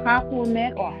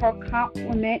complement or her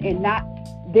complement and not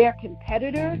their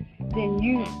competitor, then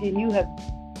you have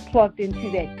plugged into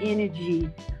that energy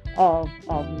of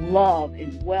love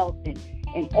and wealth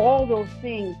and all those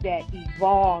things that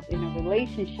evolve in a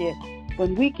relationship.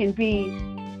 When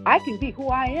I can be who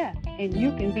I am and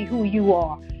you can be who you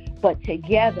are, but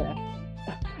together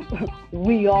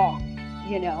we are,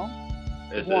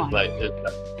 It's one.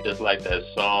 It's like that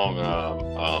song.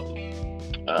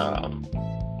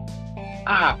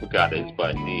 I forgot it's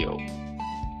by Neil.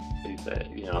 He said,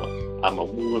 I'm a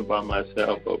woman by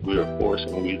myself, but we're a force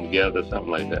when we're together,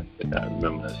 something like that. I think I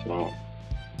remember that song.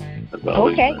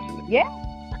 Okay. Yeah.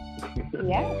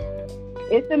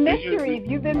 It's a mystery if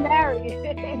you've been married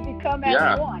and become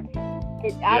as one.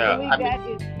 I believe that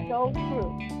is so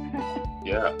true.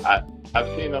 I've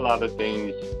seen a lot of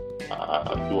things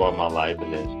throughout my life,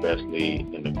 and then especially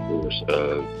in the course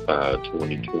of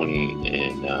 2020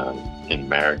 in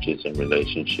marriages and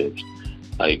relationships.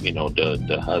 Like,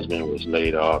 the husband was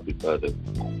laid off because of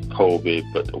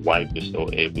COVID, but the wife was still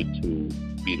able to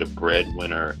be the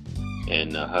breadwinner,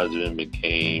 and the husband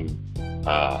became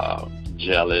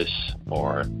jealous,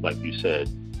 or like you said,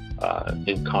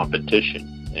 in competition,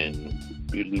 and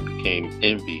really became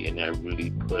envy, and that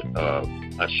really put a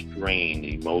strain,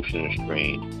 emotional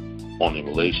strain on the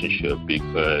relationship,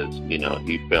 because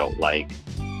he felt like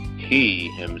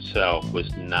he himself was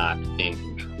not in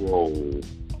control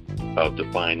of the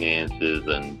finances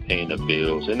and paying the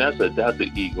bills. And that's an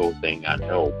ego thing, I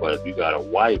know, but if you got a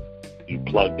wife you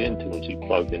plugged into, and she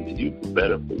plugged into you for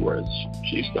better, for worse,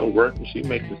 she's still working, she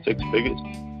makes the six figures,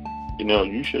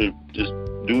 you should just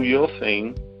do your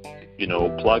thing,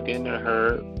 plug into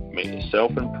her, make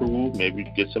self-improve, maybe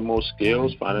get some more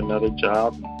skills, find another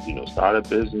job, start a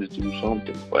business, do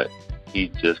something. But he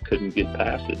just couldn't get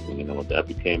past it. That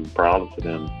became a problem for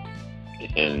them.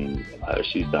 And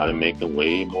she started making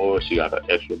way more. She got an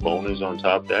extra bonus on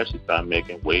top of that. She started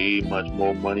making way much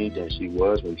more money than she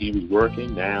was when he was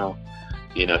working. Now,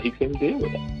 he couldn't deal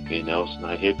with it. So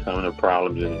now here come the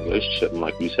problems in the relationship. And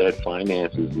like we said,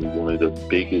 finances is one of the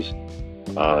biggest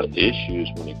issues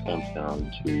when it comes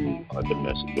down to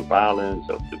domestic violence,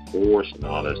 of divorce, and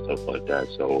all that stuff like that.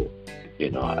 So,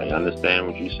 I understand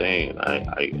what you're saying.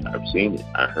 I've seen it.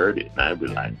 I heard it. And I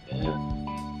realized, man,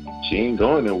 she ain't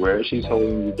going nowhere. She's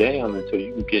holding you down until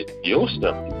you can get your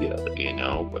stuff together,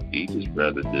 But he just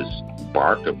rather just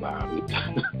bark about it.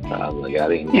 I was like, I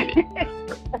didn't get it.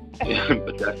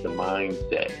 But that's the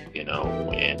mindset, and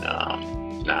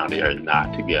now they are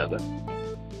not together.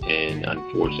 And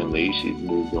unfortunately, she's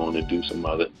moved on to do some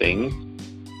other things,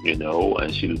 and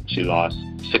she lost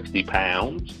 60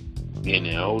 pounds,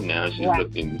 now she's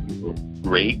looking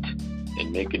great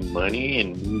and making money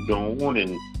and moved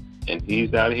on, and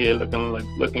he's out here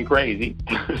looking crazy.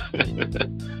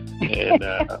 And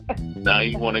now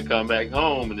you want to come back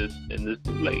home, and it's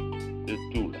too late. It's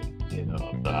too late,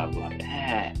 So I was like,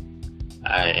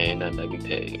 I ain't nothing I can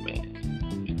tell you,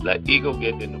 man. Let ego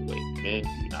get in the way, man.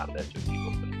 Do not let your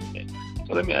ego get in the way.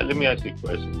 So let me ask you a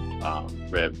question,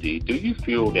 Rev D. Do you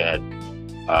feel that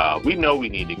we know we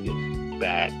need to get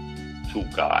back to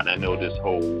God? I know this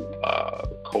whole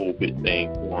COVID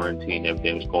thing, quarantine,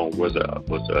 everything was a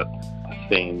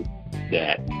thing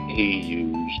that he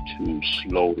used to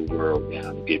slow the world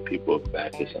down and get people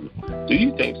back to something. Do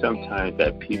you think sometimes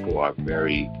that people are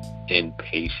very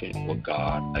impatient with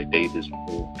God? Like they just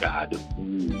want God to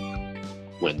move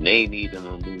when they need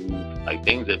him to move? Like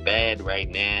things are bad right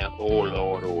now, oh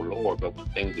Lord, but when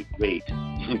things are great,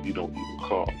 you don't even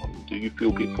call him. Do you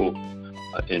feel people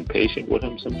are impatient with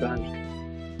him sometimes?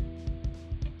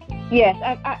 Yes,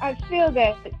 I feel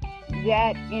that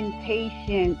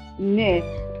impatientness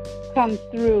comes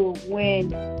through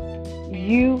when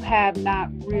you have not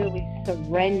really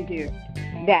surrendered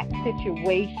that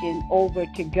situation over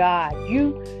to God.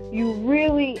 You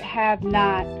really have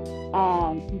not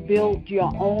built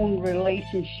your own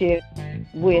relationship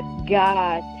with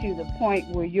God to the point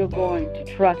where you're going to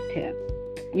trust him,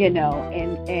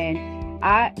 and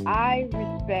I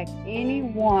respect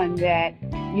anyone that,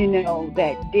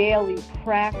 that daily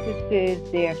practices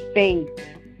their faith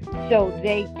so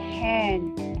they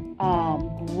can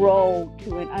grow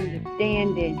to an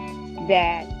understanding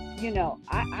that,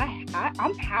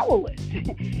 I'm powerless.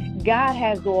 God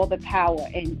has all the power.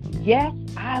 And yes,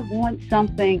 I want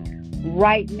something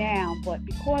right now, but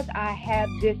because I have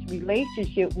this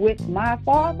relationship with my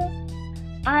Father,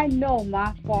 I know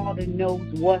my Father knows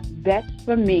what's best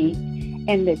for me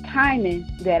and the timing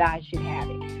that I should have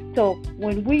it. So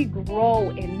when we grow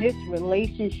in this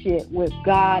relationship with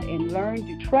God and learn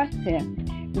to trust him,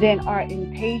 then our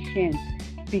impatience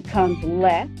becomes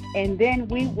less, and then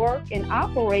we work and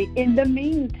operate in the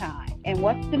meantime. And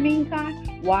what's the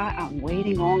meantime? Why, I'm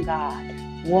waiting on God.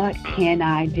 What can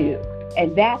I do?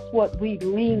 And that's what we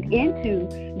leaned into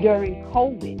during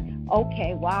COVID.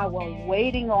 Okay, while we're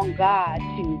waiting on God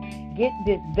to get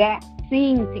this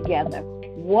vaccine together,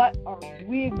 what are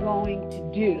we going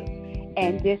to do?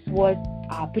 And this was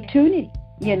opportunity,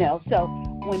 So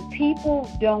when people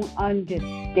don't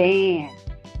understand,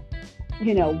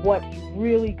 what's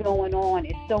really going on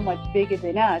is so much bigger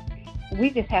than us, we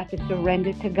just have to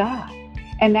surrender to God.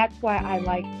 And that's why I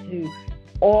like to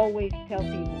always tell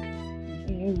people,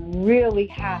 you really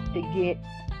have to get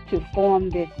to form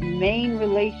this main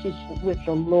relationship with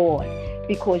the Lord,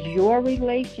 because your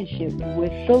relationship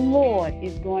with the Lord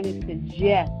is going to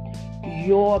suggest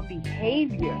your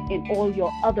behavior in all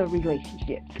your other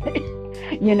relationships.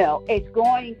 It's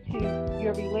going to,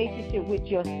 your relationship with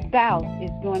your spouse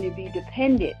is going to be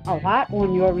dependent a lot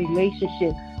on your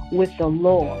relationship with the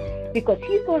Lord, because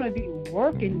he's going to be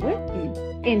working with you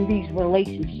in these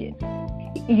relationships.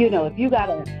 If you got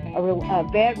a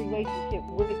bad relationship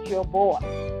with your boss,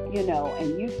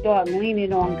 and you start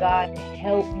leaning on God to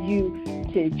help you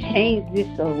to change this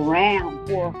around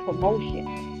for a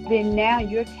promotion, then now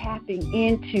you're tapping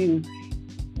into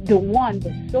the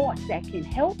source that can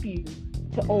help you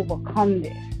to overcome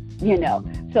this,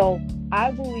 So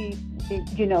I believe,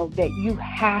 that you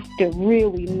have to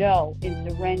really know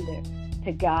and surrender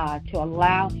to God, to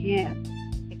allow him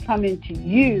to come into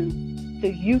you so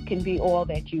you can be all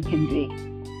that you can be.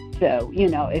 So,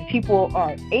 if people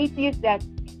are atheists,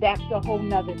 that's a whole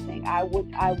nother thing.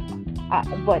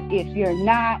 But if you're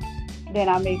not, then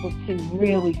I'm able to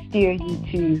really steer you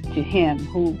to him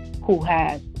who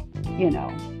has,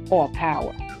 all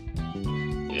power.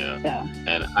 Yeah. So.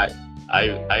 And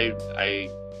I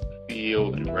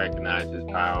feel and recognize his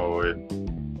power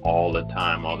all the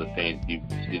time, all the things he's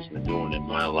been doing in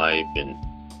my life, and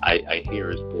I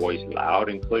hear his voice loud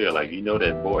and clear. Like,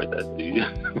 that voice.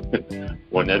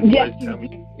 When that voice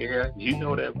comes in here,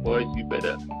 that voice. You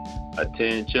better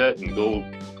attend church and go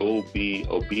be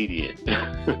obedient.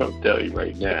 I'll tell you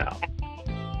right now.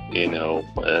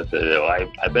 I said,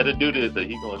 I better do this, or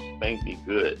he's gonna spank me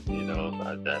good. So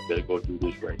I better go do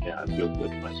this right now. I feel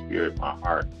good in my spirit, my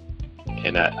heart,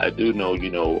 and I do know.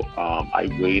 I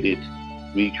waited.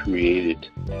 We created.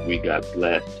 We got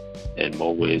blessed in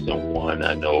more ways than one.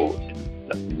 I know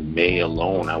in May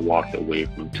alone, I walked away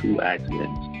from two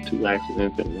accidents in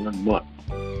 1 month.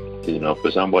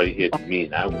 For somebody hitting me,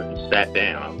 and I went and sat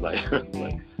down. I'm like,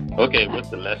 okay, what's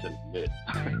the lesson in this?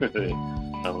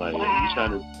 I'm like, you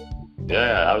trying to?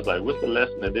 Yeah, I was like, what's the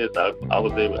lesson of this? I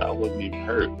wasn't even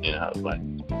hurt, and I was like,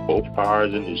 both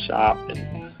cars in the shop, and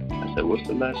I said, what's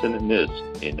the lesson in this?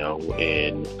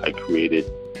 And I created.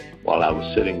 While I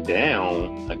was sitting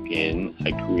down again,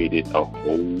 I created a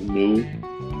whole new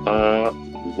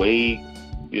way,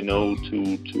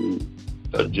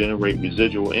 to generate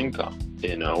residual income,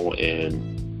 and I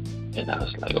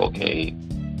was like, okay,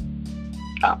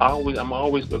 I'm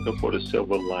always looking for the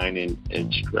silver lining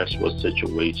in stressful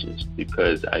situations,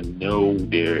 because I know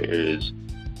there is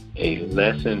a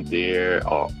lesson there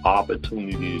or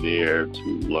opportunity there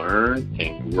to learn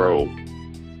and grow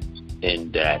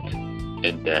in that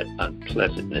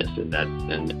unpleasantness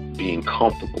and being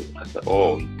comfortable. I said,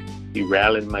 he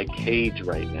rallied my cage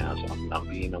right now, so I'm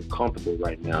being uncomfortable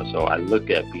right now. So I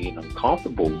look at being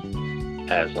uncomfortable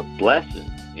as a blessing,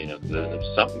 because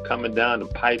there's something coming down the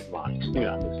pipeline.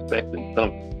 I'm expecting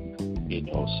something,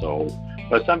 So,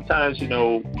 but sometimes,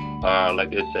 like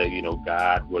they say,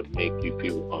 God would make you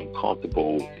feel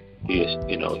uncomfortable. He'll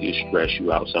stress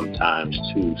you out sometimes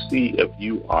to see if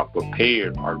you are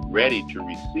prepared or ready to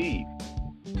receive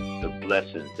the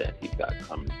blessings that he got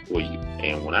coming for you.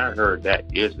 And when I heard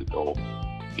that years ago,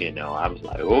 I was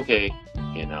like, okay,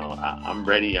 I'm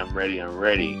ready.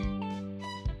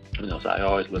 So I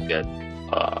always look at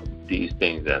these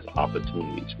things as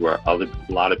opportunities, where a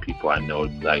lot of people I know,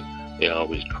 like, they're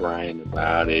always crying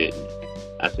about it.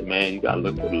 I said, man, you got to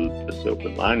look for the silver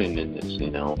lining in this,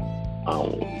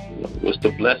 what's the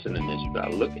blessing in this? You got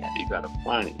to look at it. You got to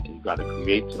find it. You got to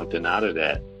create something out of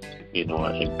that,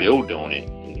 and build on it,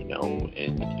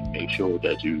 and make sure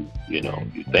that you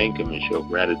thank him and show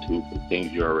gratitude for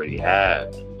things you already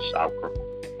have. Stop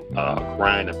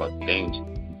crying about things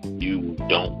you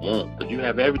don't want, but you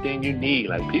have everything you need.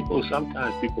 Like,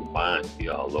 sometimes people minds be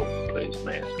all over the place,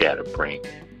 man, scatterbrained.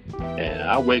 And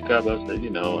I wake up, I say,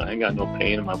 I ain't got no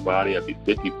pain in my body. I'll be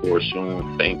 54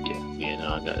 soon. Thank you.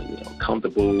 I got a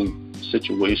comfortable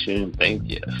situation. Thank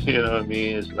you. You know what I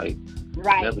mean? It's like,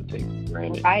 right. Never take it for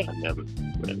granted. Right. I never take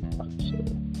it for granted. So,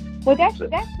 well, that's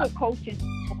what coaching is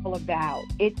all about.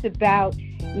 It's about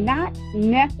not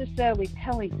necessarily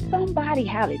telling somebody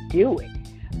how to do it,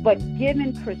 but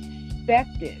giving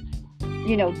perspectives,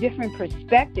 different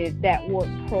perspectives that will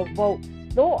provoke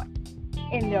thought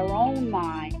in their own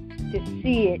mind to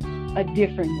see it a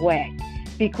different way.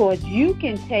 Because you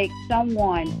can take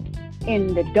someone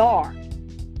in the dark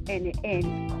and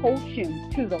coach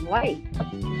them to the light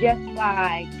just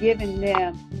by giving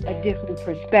them a different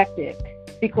perspective.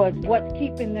 Because what's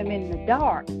keeping them in the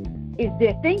dark is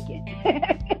their thinking.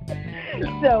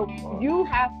 So you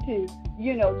have to,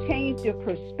 change their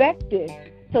perspective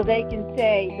so they can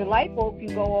say, the light bulb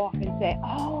can go off and say,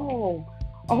 oh,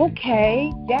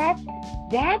 okay, that's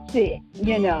it,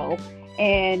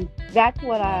 and that's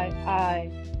what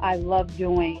I love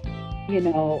doing,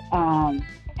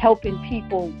 helping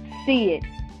people see it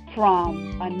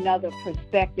from another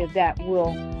perspective that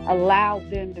will allow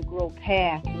them to grow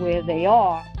past where they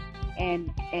are and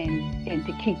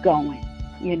to keep going,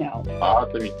 you know.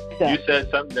 Awesome. So, you said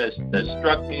something that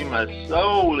struck me in my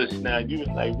soul just now. You was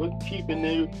like, what's keeping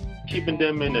them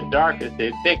in the dark as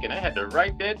they're thinking? I had to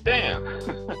write that down.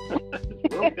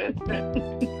 Wrote that down.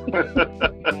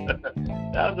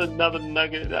 That was another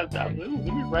nugget. Let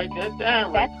me write that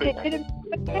down right quick.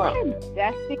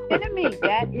 That's the enemy.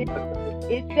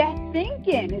 It's that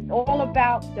thinking. It's all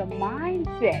about the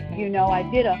mindset. You know, I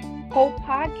did a whole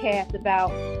podcast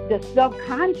about the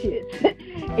subconscious.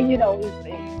 And, you know, it's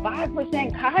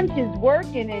 5% conscious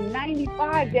working and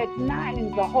 95% that's not. And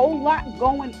there's a whole lot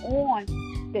going on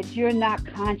that you're not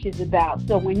conscious about.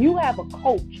 So when you have a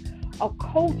coach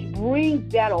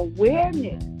brings that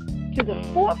awareness to the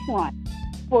forefront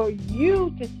for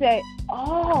you to say,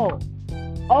 oh,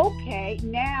 okay,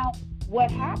 now what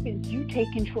happens? You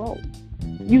take control.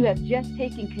 You have just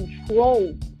taken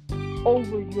control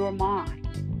over your mind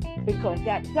because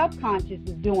that subconscious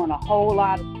is doing a whole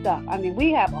lot of stuff. I mean,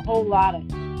 we have a whole lot of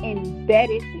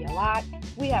embedded cliches.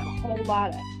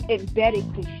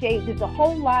 There's a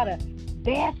whole lot of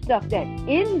bad stuff that's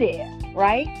in there,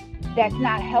 right? That's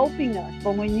not helping us.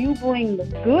 But when you bring the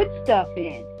good stuff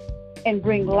in and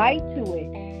bring light to it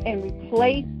and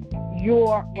replace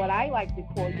your, what I like to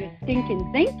call your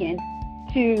stinking thinking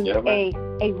to a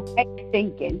right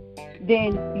thinking,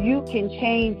 then you can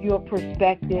change your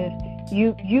perspective.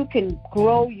 You can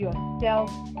grow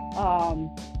yourself,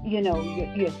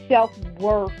 your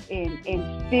self-worth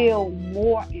and feel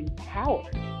more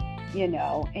empowered, you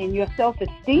know, and your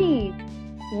self-esteem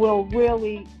will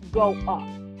really go up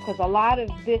because a lot of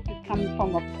this is coming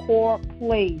from a poor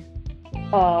place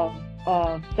of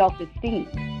self-esteem.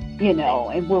 You know,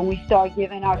 and when we start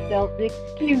giving ourselves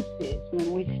excuses,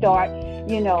 when we start,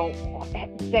 you know,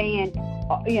 saying,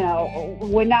 you know,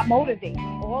 we're not motivated,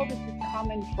 all this is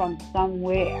coming from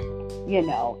somewhere, you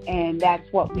know, and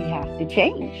that's what we have to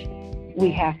change. We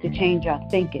have to change our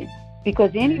thinking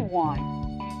because anyone,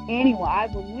 I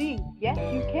believe, yes,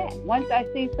 you can. Once I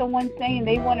see someone saying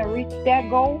they want to reach that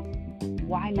goal,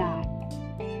 why not?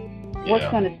 What's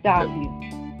going to stop you?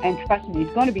 And trust me,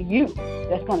 it's going to be you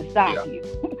that's going to stop you.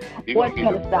 What's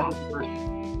going to stop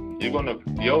you?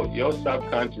 Your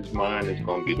subconscious mind is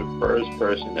going to be the first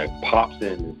person that pops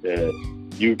in and says,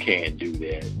 you can't do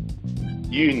that.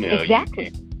 You know exactly.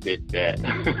 You can't fit that.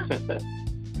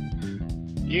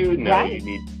 You know right. You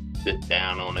need to sit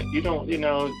down on it. You don't, you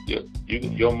know,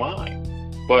 your mind.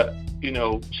 But, you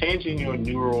know, changing your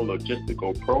neural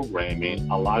logistical programming,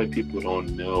 a lot of people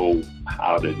don't know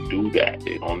how to do that.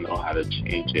 They don't know how to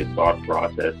change their thought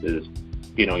processes.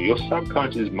 You know, your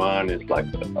subconscious mind is like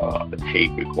a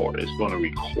tape recorder. It's going to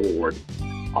record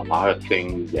a lot of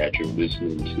things that you're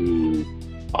listening to,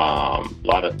 a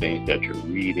lot of things that you're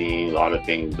reading, a lot of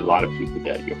people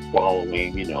that you're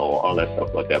following, you know, all that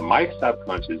stuff like that. My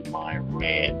subconscious mind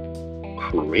ran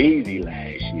crazy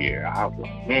last year. I was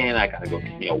like, man, I gotta go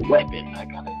get me a weapon. I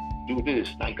gotta do this.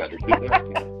 I gotta do that.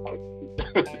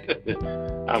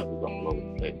 I was just all over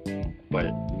the place. But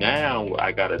now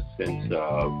I got a sense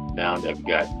of, now that we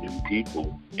got new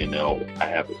people, you know, I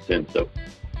have a sense of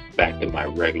back to my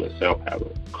regular self, have a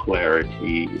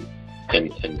clarity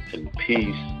and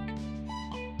peace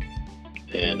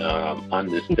and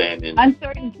understanding.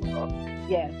 Uncertainty,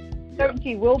 yes.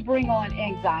 Certainty will bring on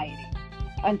anxiety.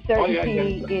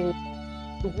 Uncertainty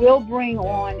will bring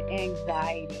on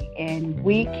anxiety, and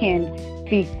we can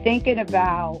be thinking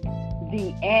about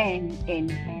the end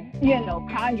and, you know,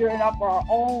 conjuring up our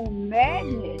own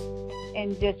madness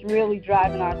and just really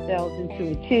driving ourselves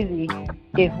into a tizzy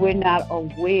if we're not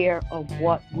aware of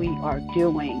what we are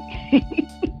doing.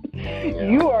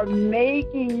 You are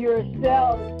making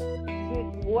yourself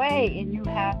this way, and you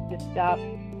have to stop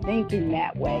thinking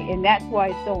that way. And that's why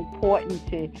it's so important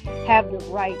to have the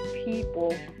right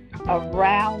people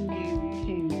around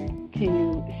you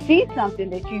to see something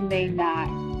that you may not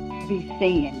be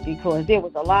seeing, because there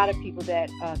was a lot of people that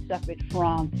suffered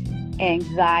from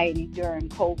anxiety during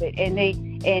COVID, and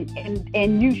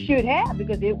and you should have,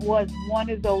 because it was one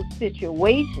of those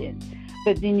situations.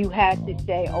 But then you had to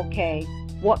say, okay,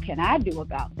 what can I do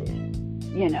about this?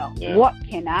 You know, what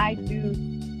can I do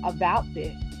about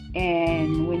this?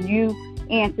 And when you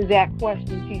answer that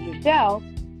question to yourself,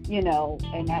 you know,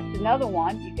 and that's another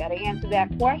one, you got to answer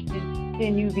that question,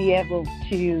 then you'll be able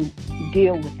to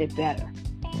deal with it better.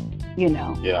 You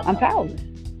know, I'm powerless.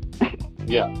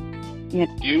 You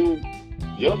know?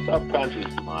 Your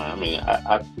subconscious mind, I mean,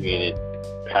 I've seen it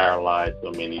paralyze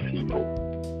so many people,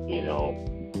 you know,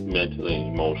 mentally,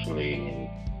 emotionally,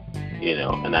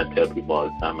 And I tell people all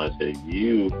the time, I say,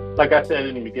 you, like I said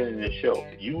in the beginning of the show,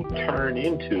 you turn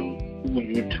into who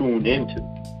you tune into.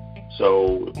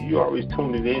 So if you're always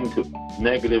tuning into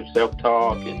negative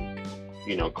self-talk and,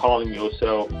 calling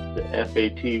yourself the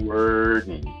FAT word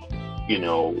and,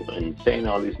 and saying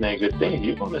all these negative things,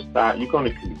 you're going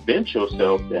to convince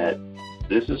yourself that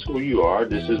this is who you are,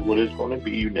 this is what it's going to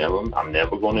be. I'm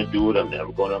never going to do it, I'm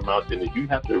never going to amount to it. You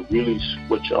have to really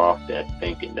switch off that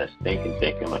thinking, that stinking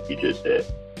thinking, like you just said.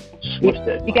 Switch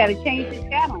that. You got to change the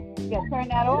channel. You got to turn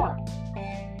that off.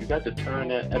 You got to turn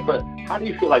that. But how do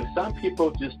you feel? Like some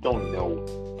people just don't know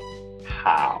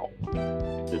how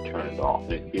to turn it off.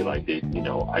 They feel like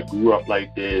I grew up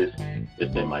like this.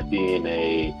 It's in my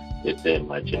DNA. It's in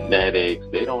my genetics.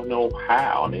 They don't know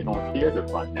how, and they don't care to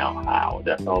find out how.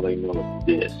 That's all they know is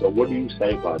this. So what do you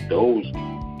say about those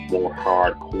more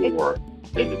hardcore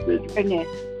individuals?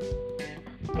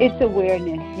 It's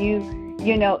awareness.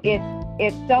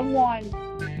 If someone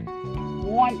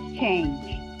wants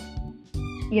change,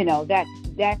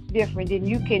 that's different. Then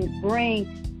you can bring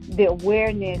the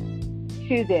awareness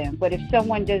to them. But if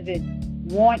someone doesn't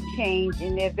want change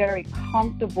and they're very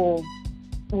comfortable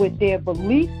with their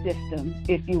belief system,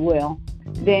 if you will,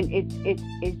 then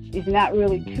it's not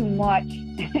really too much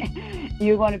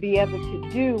you're going to be able to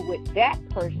do with that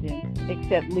person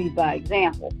except lead by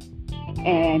example,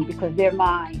 and because their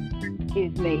mind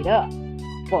is made up.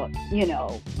 But you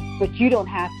don't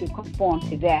have to conform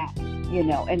to that,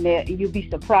 and you'll be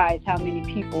surprised how many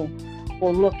people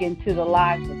will look into the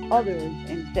lives of others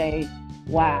and say,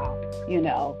 wow,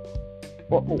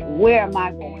 where am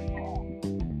I going wrong,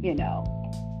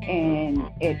 and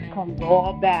it comes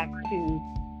all back to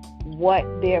what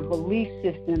their belief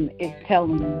system is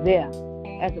telling them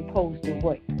as opposed to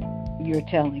what you're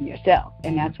telling yourself.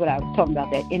 And that's what I was talking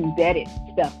about, that embedded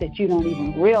stuff that you don't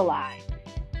even realize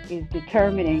is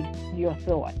determining your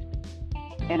thoughts.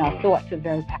 And our thoughts are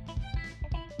very powerful.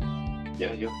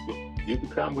 Yeah, you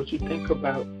become what you think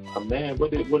about a man.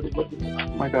 What oh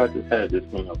my God, just had this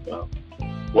one up.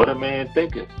 What a man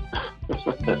thinking.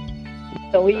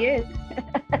 So he is.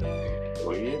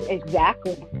 So he is.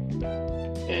 Exactly.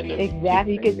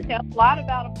 Exactly. You can tell a lot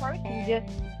about a person just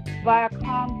by a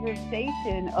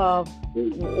conversation of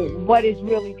what is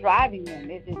really driving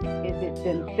them. Is it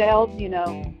themselves?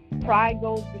 Pride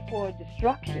goes before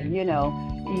destruction. I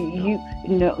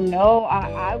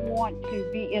want to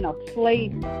be in a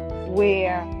place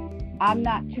where I'm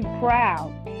not too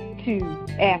proud to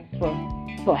ask for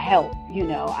help.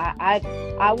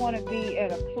 I want to be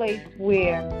at a place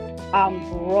where I'm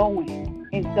growing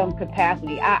in some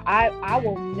capacity. I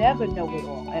will never know it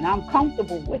all, and I'm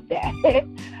comfortable with that.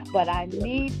 But I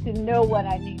need to know what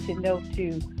I need to know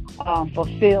to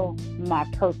fulfill my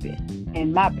purpose.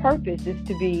 And my purpose is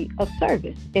to be of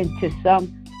service into some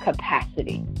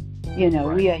capacity.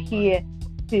 We are here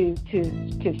to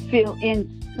fill in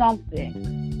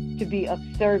something, to be of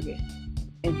service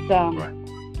in some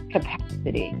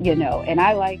capacity, and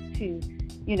I like to,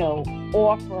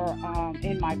 offer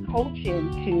in my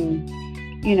coaching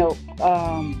to,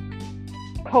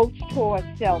 coach towards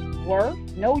self-worth,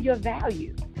 know your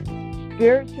value,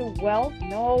 spiritual wealth,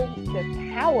 know the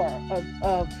power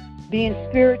of being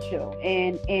spiritual,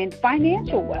 and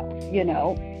financial wealth,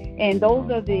 and those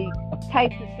are the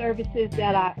types of services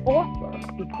that I offer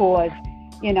because,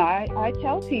 I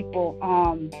tell people,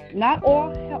 not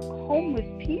all homeless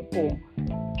people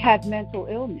have mental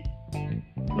illness.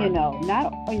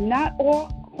 Not all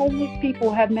homeless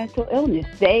people have mental illness.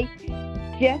 They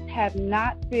just have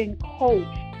not been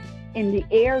coached in the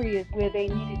areas where they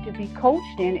needed to be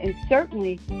coached in, and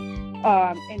certainly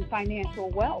in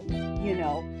financial wealth.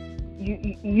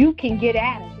 You can get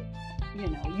out of it.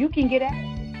 You can get out of it.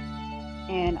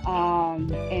 And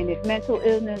if mental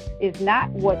illness is not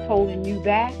what's holding you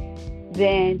back,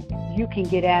 then you can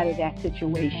get out of that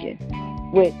situation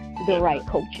with the right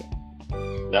coaching.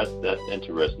 That's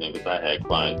interesting, because I had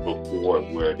clients before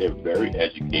where they're very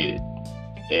educated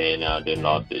and they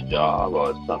lost their job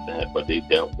or something, but they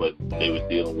was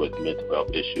dealing with mental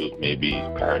health issues, maybe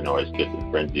paranoid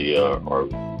schizophrenia or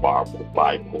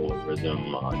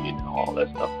bipolarism, all that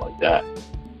stuff like that.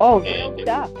 Oh, real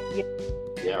stuff.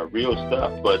 Yeah, real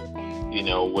stuff. But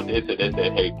when they said,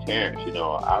 hey, Terrence,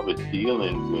 I was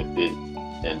dealing with it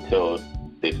until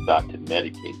they started to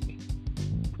medicate me.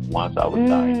 Once I was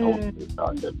diagnosed, they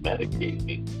started to medicate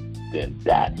me. Then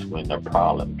that's when the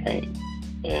problem came.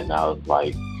 And I was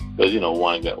like, because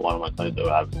one of my clients,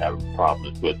 I was having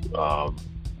problems with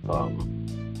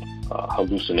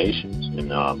hallucinations,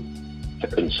 and I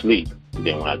couldn't sleep.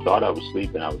 Then when I thought I was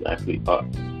sleeping, I was actually up.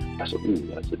 I said,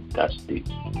 ooh, that's deep,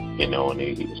 you know, and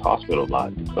he was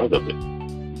hospitalized because of it.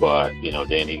 But, you know,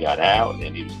 then he got out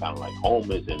and he was kind of like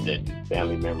homeless, and then his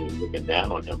family members were looking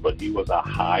down on him. But he was a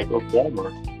high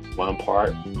performer one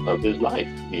part of his life,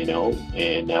 you know,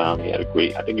 and he had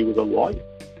I think he was a lawyer,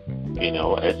 you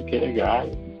know, educated guy,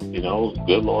 you know,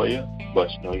 good lawyer. But,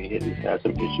 you know, he had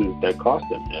some issues that cost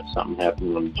him. If something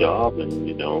happened on the job, and,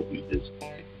 you know, he just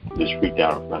freaked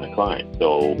out in front of clients.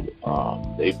 So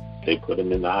they put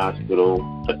him in the hospital.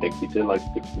 I think he did like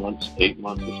 6 months, 8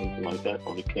 months or something like that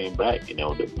when he came back. You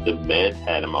know, the meds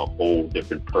had him a whole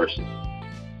different person.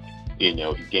 You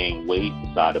know, he gained weight,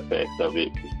 the side effects of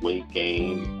it was weight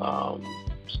gain,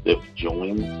 stiff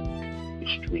joints,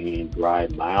 extreme dry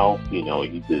mouth. You know,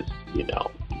 he just, you know,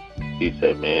 he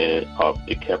said, man,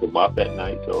 it kept him up at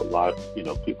night. So a lot of, you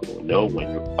know, people don't know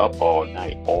when you're up all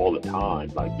night, all the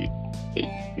time, like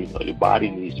you know, your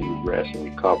body needs to rest and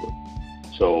recover.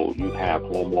 So you have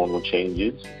hormonal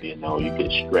changes, you know, you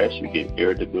get stressed, you get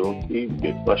irritability, you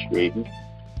get frustrated,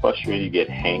 you get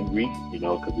hangry, you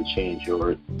know, because it changed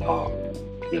your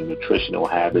nutritional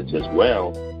habits as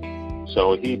well.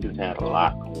 So he just had a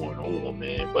lot going on,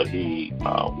 man. But he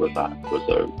was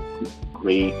a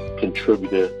great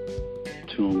contributor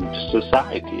to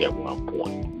society at one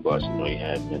point. But, you know, he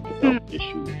had mental health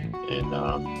issues. And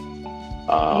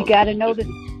you got to know that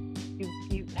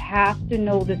you have to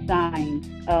know the signs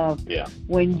of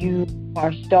when you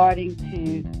are starting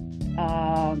to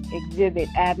exhibit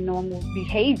abnormal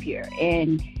behavior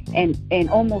and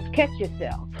almost catch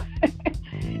yourself.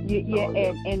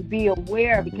 And be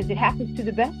aware, because it happens to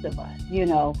the best of us. You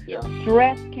know,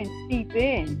 stress can seep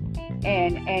in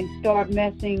and start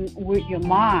messing with your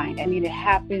mind. I mean, it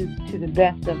happens to the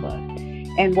best of us.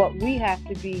 And what we have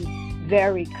to be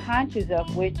very conscious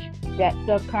of, which that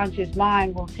subconscious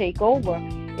mind will take over,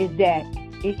 is that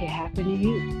it can happen to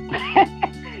you.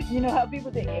 You know how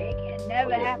people say, it can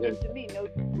never happen to me. No,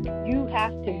 you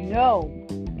have to know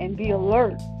and be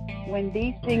alert when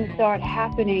these things start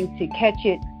happening, to catch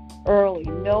it early.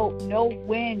 Know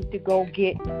when to go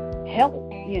get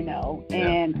help, you know,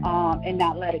 and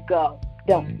not let it go.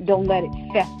 Don't let it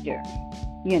fester,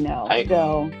 you know.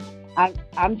 So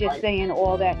I'm just saying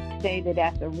all that to say that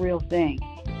that's a real thing.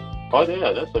 Oh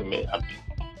yeah, that's a myth.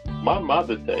 My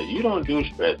mother said, you don't do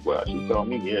stress well. She told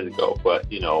me years ago.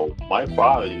 But, you know, my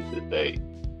father used to say,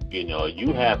 you know,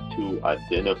 you have to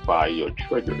identify your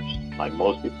triggers. Like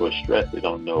most people are stressed, they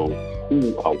don't know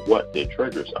who or what their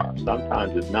triggers are.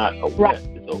 Sometimes it's not a what,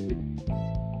 it's a who.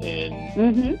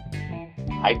 And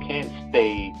I can't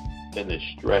stay in a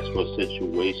stressful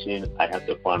situation. I have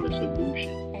to find a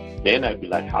solution. Then I'd be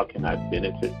like, how can I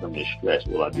benefit from the stress?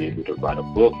 Will I be able to write a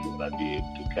book? Will I be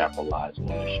able to capitalize on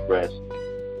the stress?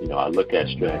 You know, I look at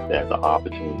stress as an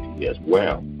opportunity as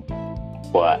well.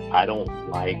 But I don't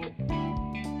like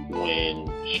when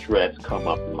stress come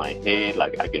up in my head.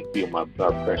 Like, I can feel my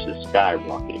blood pressure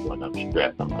skyrocketing when I'm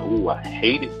stressed. I'm like, ooh, I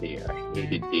hate it there.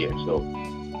 So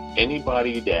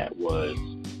anybody that was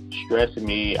stressing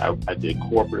me, I did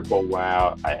corporate for a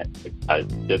while. I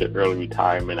did an early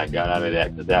retirement. I got out of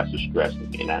that because that's what stressed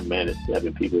me. And I managed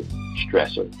 7 people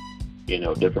stressor. You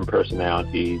know, different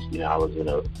personalities. You know, I was in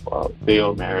a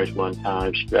failed marriage one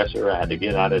time, stressor. I had to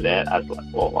get out of that. I was like,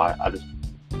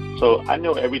 so I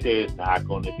know every day is not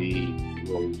going to be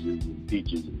roses and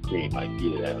peaches and cream. I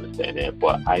get it, I understand that.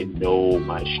 But I know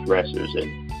my stressors.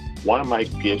 And one of my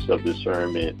gifts of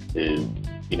discernment is,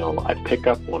 you know, I pick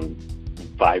up on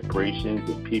vibrations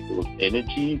and people's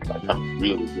energy. Like, I'm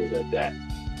really good at that.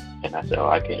 And I said,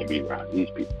 I can't be around these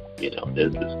people. You know, this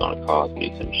is going to cause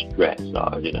me some stress.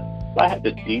 You know, so I had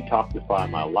to detoxify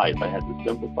my life. I had to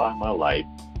simplify my life.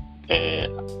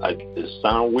 And it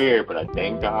sounds weird, but I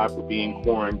thank God for being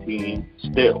quarantined.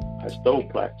 Still, I still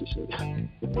practice it.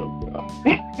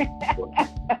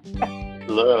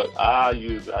 Look, I'm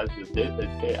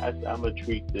going to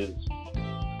treat this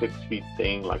 6 feet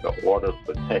thing like an order of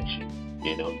protection.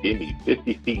 You know, give me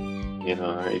 50 feet. You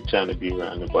know, I ain't trying to be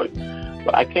around nobody.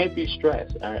 But I can't be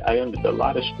stressed. I understand a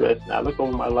lot of stress. And I look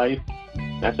over my life,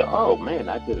 and I said, oh, man,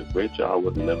 I did a great job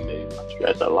with eliminating my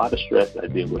stress. A lot of stress I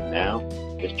deal with now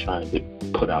is trying to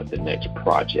put out the next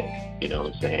project. You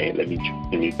know, saying, let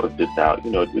me put this out. You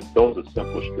know, those are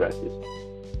simple stresses.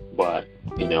 But,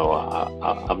 you know,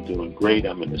 I'm doing great.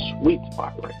 I'm in a sweet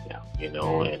spot right now, you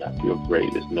know, and I feel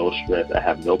great. There's no stress. I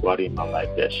have nobody in my life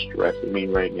that's stressing me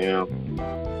right now.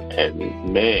 And,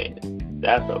 man,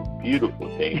 that's a beautiful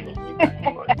thing.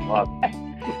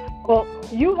 Well,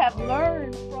 you have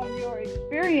learned from your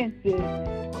experiences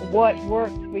what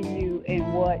works for you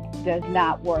and what does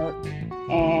not work.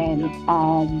 And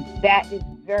that is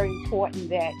very important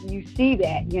that you see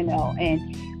that,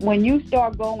 and when you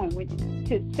start going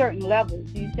to certain levels,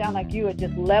 you sound like you are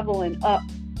just leveling up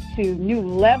to new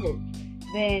levels,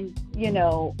 then,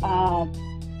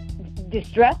 the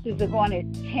stresses are going to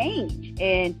change.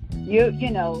 And,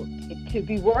 to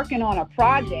be working on a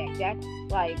project, that's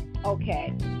like,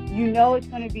 okay, it's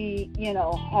going to be,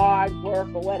 hard work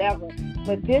or whatever.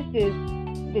 But this is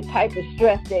the type of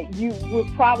stress that you would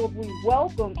probably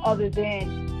welcome other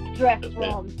than stress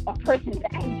from a person's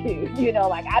attitude.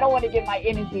 Like, I don't want to get my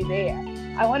energy there.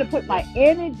 I want to put my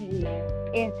energy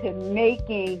into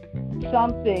making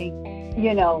something,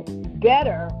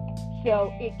 better,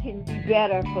 so it can be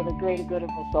better for the greater good of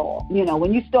us all.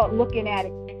 When you start looking at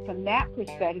it from that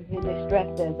perspective, then the stress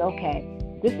says, okay,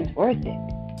 this is worth it.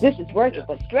 This is worth it.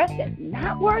 But stress that's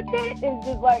not worth it is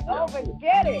just like, oh,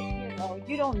 forget it.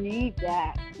 You don't need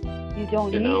that. You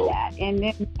don't need that. And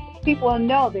then people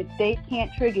know that they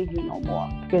can't trigger you no more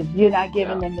because you're not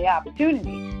giving them the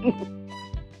opportunity.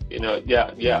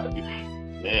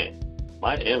 Man,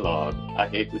 my in-laws, I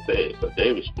hate to say it, but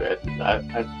they were stressed. I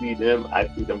see them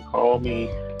call me.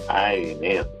 I ain't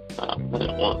answer. I don't want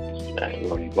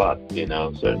to be bothered.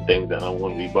 Certain things I don't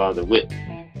want to be bothered with.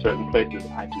 Certain places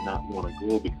I do not want to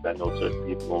go because I know certain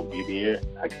people won't be there.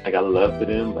 I got love for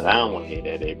them, but I don't want to hear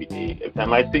that every day. Every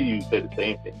time I see you say the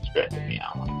same thing, it's stressing me. I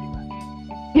don't want to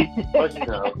be like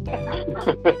that.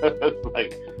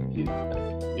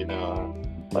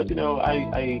 But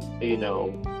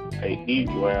I eat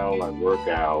well, I work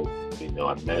out,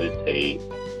 I meditate,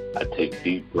 I take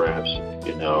deep breaths,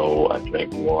 I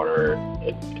drink water,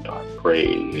 and, I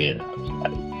pray,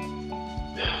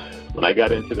 When I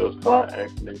got into those car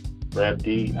accidents, Rap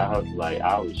D, I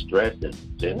was stressing.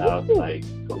 Then I was like,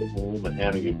 go home and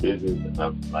handle your business. And I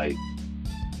was like,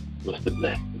 what's the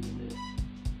blessing in this?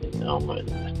 And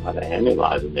I started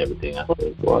analyzing everything. I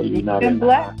said, well, you're not in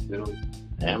the hospital.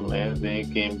 Ambulance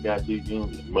ain't came, got you.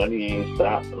 Money ain't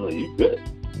stopped. You good.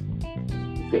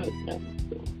 You good, man.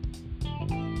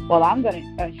 Well, I'm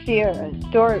going to share a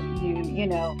story with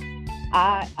you.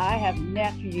 I have a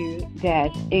nephew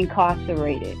that's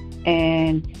incarcerated.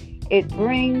 And it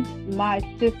brings my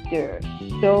sister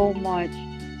so much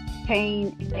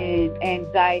pain and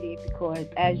anxiety because,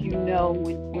 as you know,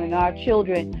 when our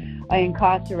children are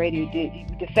incarcerated,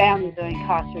 the families are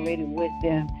incarcerated with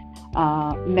them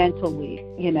mentally,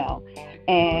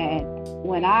 And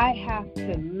when I have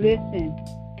to listen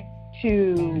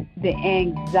to the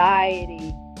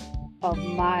anxiety of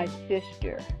my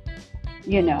sister,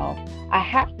 I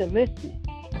have to listen.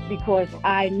 Because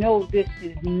I know this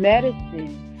is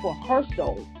medicine for her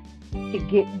soul to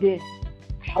get this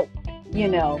help,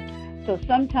 So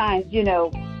sometimes,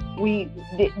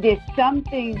 there's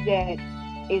something that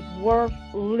is worth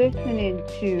listening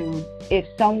to if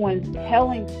someone's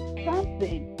telling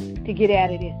something to get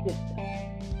out of their system,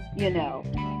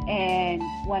 And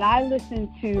when I listen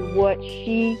to what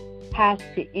she has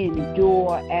to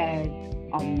endure as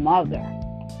a mother,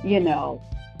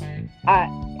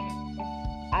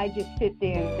 I just sit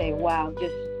there and say, wow,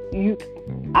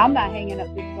 I'm not hanging up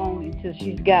this phone until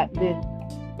she's got this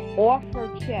off her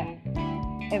chest.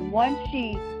 And once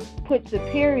she puts a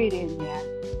period in there,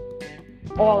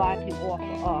 all I can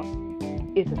offer up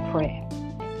is a prayer.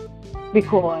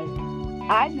 Because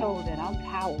I know that I'm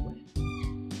powerless,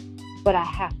 but I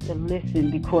have to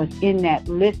listen because in that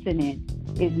listening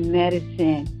is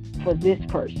medicine for this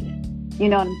person. You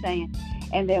know what I'm saying?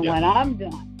 And then when I'm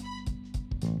done,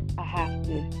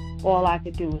 all I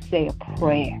could do is say a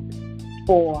prayer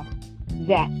for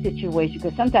that situation,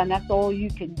 because sometimes that's all you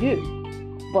can do.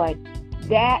 But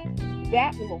that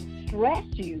will stress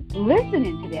you.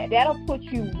 Listening to that'll put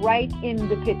you right in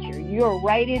the picture. You're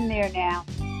right in there now,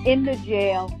 in the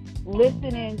jail,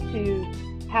 listening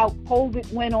to how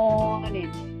COVID went on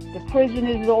and the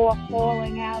prisoners all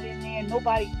falling out in there,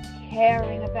 nobody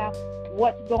caring about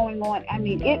what's going on. I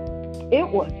mean, it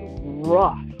was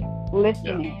rough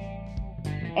listening. Yeah.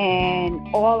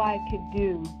 And all I could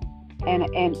do, and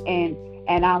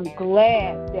I'm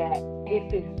glad that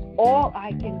if it's all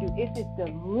I can do, if it's the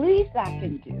least I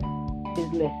can do is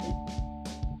listen,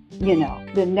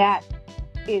 then that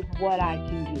is what I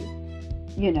can do,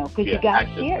 because you got to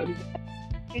share it.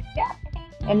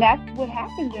 And that's what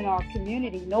happens in our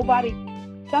community.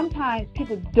 Sometimes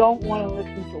people don't want to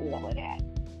listen to all of that,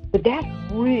 but that's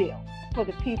real for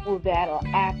the people that are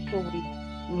actually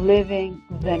living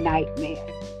the nightmare.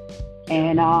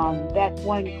 And that's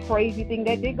one crazy thing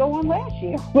that did go on last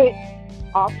year with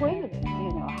our prisoners.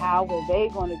 How were they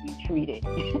going to be treated?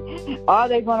 Are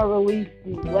they going to release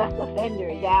the less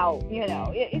offenders out?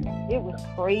 It was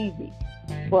crazy.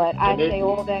 But I say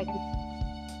all that.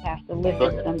 have to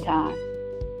listen sometimes.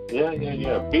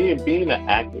 Yeah. Being an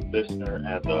active listener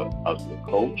as a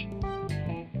coach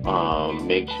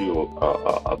makes you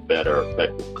a better,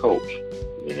 effective coach.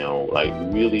 You know, like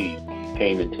really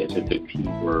paying attention to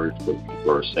keywords, what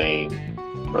people are saying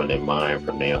from their mind,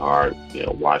 from their heart. You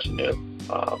know, watching their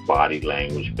body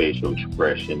language, facial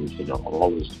expressions. You know, all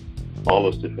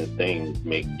those different things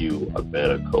make you a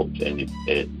better coach. And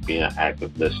being an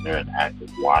active listener and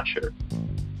active watcher,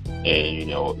 and you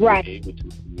know, right, be able to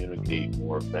communicate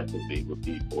more effectively with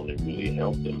people and really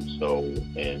help them. So,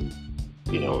 and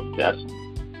you know, that's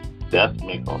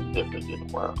make all the difference in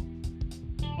the world.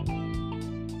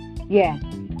 Yeah,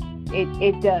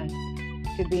 it does.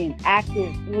 To be an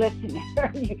active listener,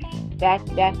 that's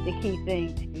the key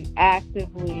thing. To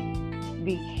actively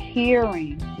be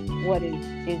hearing what is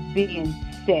being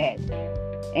said,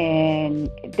 and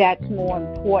that's more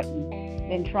important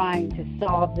than trying to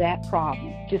solve that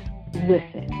problem. Just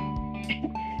listen.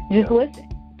 Just listen.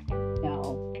 You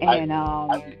know, and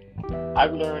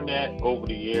I've learned that over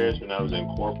the years when I was in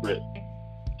corporate,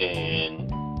 and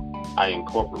I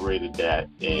incorporated that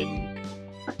in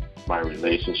my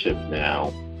relationship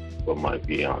now with my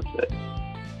fiance.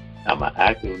 I'm an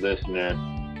active listener.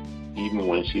 Even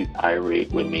when she's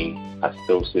irate with me, I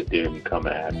still sit there and become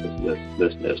an active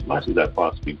listener as much as I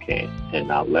possibly can,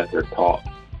 and I'll let her talk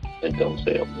and don't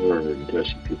say a word until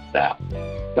she gets out.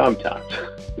 Sometimes.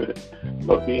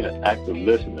 But being an active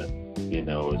listener, you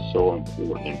know, is so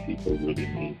important, and people really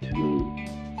need to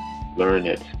learn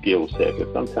that skill set,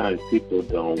 because sometimes people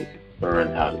don't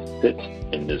learn how to sit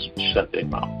and just shut their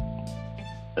mouth.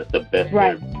 That's the best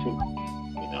right. therapy too.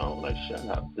 You know, like shut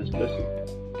up, just listen.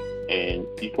 And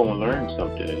you're going to learn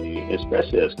something,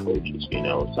 especially as coaches. You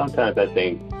know, sometimes I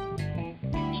think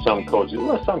some coaches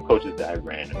that I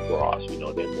ran across, you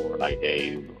know, they're more like,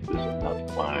 hey, this is another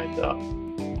client,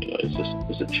 you know,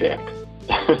 it's a check,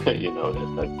 you know,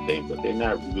 that type of thing. But they're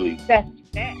not really. That's too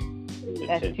bad.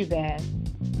 That's too bad.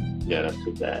 Yeah, that's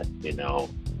too bad, you know.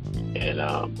 And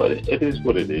but it is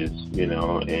what it is, you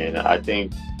know. And I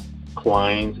think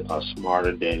clients are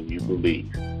smarter than you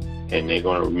believe, and they're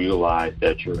going to realize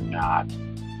that you're not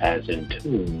as in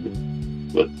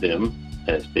tune with them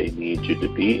as they need you to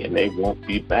be, and they won't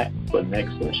be back for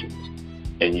next sessions.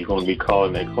 And you're going to be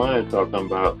calling that client talking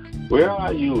about, where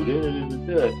are you?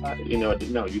 You know,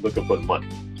 no, you're looking for the money.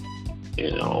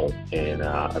 You know, and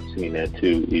I've seen that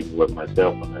too, even with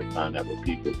myself when I find out with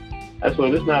people. That's why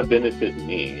it's not benefiting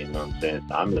me, you know what I'm saying?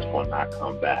 So I'm just going to not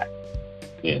come back,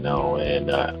 you know, and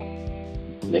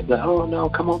they're like, oh, no,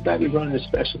 come on back, we're running a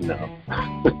special now.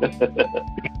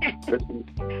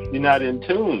 You're not in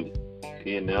tune,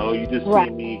 you know, you just right.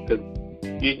 see me because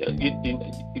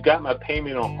you got my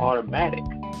payment on automatic.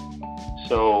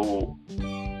 So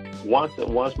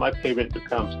once my payment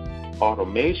becomes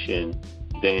automation,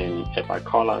 then if I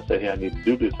call out and say, hey, I need to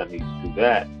do this, I need to do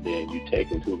that, then you're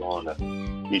taking too long to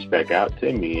reach back out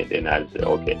to me, and then I say,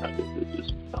 okay, now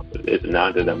it's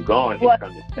now that I'm gone, well, here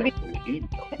comes the text and the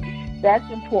email.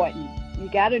 That's important. You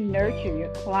got to nurture your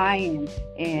clients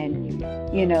and,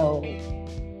 you know,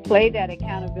 play that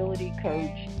accountability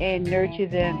coach and nurture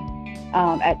them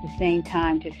at the same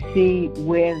time to see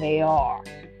where they are.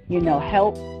 You know,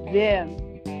 help them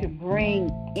to bring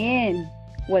in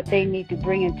what they need to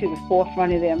bring into the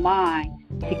forefront of their mind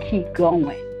to keep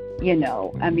going. You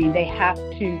know, I mean, they have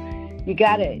to, you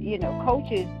got to, you know,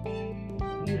 coaches,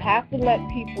 you have to let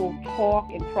people talk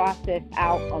and process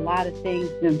out a lot of things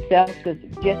themselves, because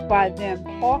just by them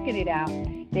talking it out,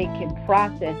 they can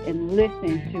process and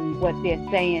listen to what they're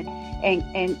saying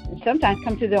and sometimes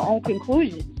come to their own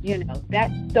conclusions. You know,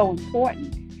 that's so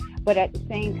important. But at the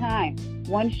same time,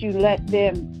 once you let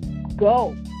them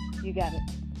go, you got to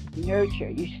nurture.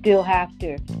 You still have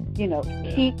to, you know,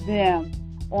 keep them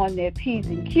on their P's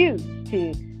and Q's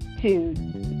to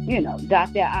you know,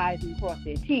 dot their I's and cross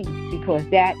their T's, because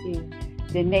that is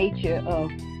the nature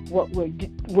of what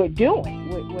we're doing.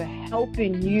 We're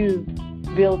helping you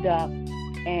build up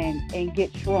and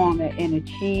get stronger and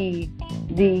achieve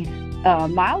these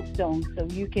milestones so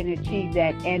you can achieve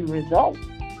that end result,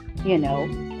 you know,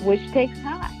 which takes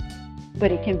time,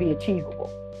 but it can be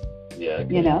achievable. Yeah,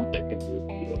 you know? It can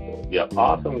be beautiful. Yeah,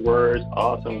 awesome words.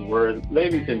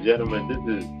 Ladies and gentlemen, this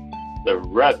is the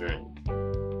Reverend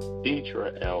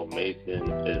Deetra L.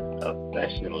 Mason, is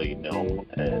affectionately known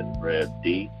as Rev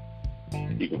D.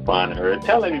 You can find her.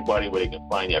 Tell everybody where they can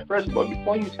find you. First of all,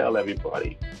 before you tell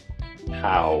everybody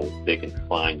how they can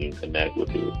find you and connect with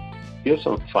you, give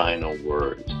some final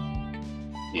words,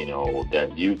 you know,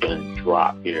 that you can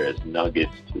drop here as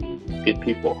nuggets to get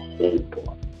people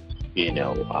hope, you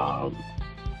know,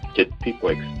 get people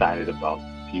excited about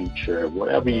the future,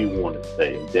 whatever you want to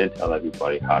say, and then tell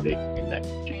everybody how they can connect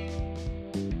with you.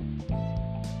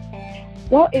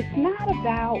 Well, it's not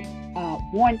about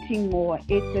wanting more.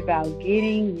 It's about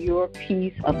getting your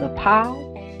piece of the pie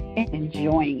and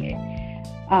enjoying it.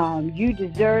 You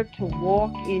deserve to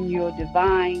walk in your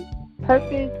divine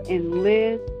purpose and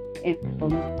live in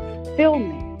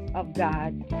fulfillment of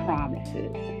God's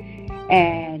promises.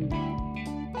 And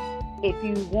if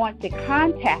you want to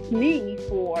contact me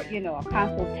for, a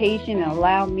consultation and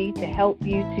allow me to help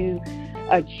you to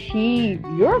achieve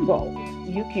your goals,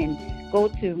 you can go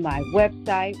to my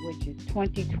website, which is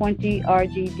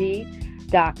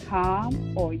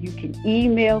 2020rgd.com, or you can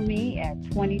email me at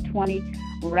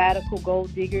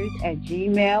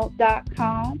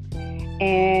 2020radicalgolddiggers@gmail.com.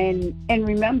 And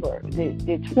remember,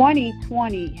 the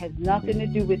 2020 has nothing to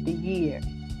do with the year.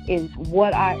 Is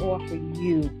what I offer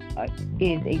you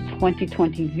is a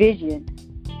 2020 vision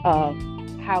of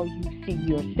how you see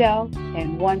yourself.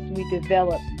 And once we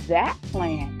develop that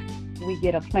plan, we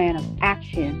get a plan of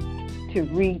action to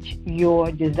reach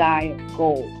your desired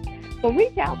goal. So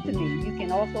reach out to me. You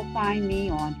can also find me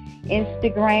on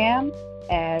Instagram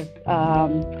as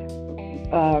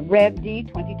RevD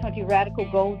 2020 Radical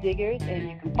Gold Diggers, and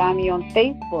you can find me on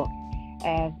Facebook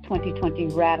as 2020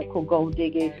 Radical Gold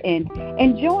Diggers, and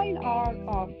join our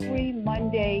free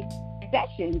Monday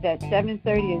sessions at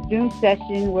 7:30, a Zoom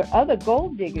session where other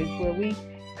gold diggers, where we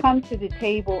come to the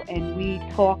table and we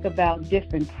talk about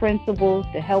different principles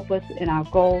to help us in our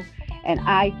goals, and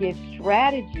I give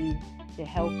strategies to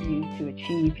help you to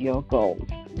achieve your goals.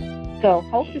 So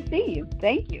hope to see you.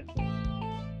 Thank you.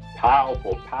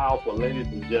 Powerful, powerful. Ladies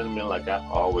and gentlemen, like I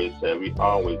always say, we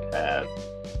always have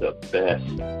the best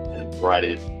and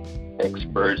brightest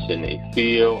experts in their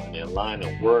field and their line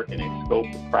of work and their scope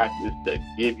of practice that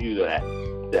give you that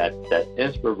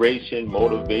inspiration,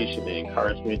 motivation, and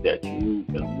encouragement that you've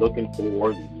been looking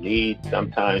for, you need.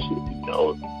 Sometimes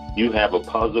you have a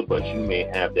puzzle, but you may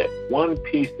have that one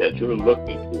piece that you're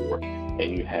looking for,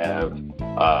 and you have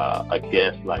a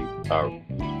guest like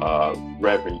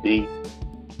Reverend D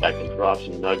that can drop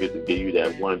some nuggets and give you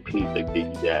that one piece that give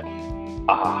you that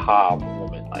aha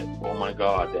moment, like, oh my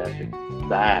God, that's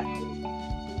exactly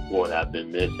what I've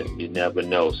been missing. You never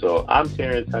know. So I'm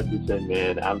Terrence Hutchinson,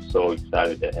 man. I'm so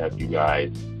excited to have you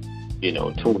guys,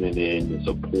 tuning in and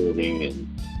supporting and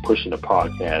pushing the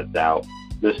podcast out,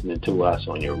 listening to us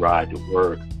on your ride to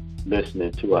work,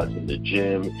 listening to us in the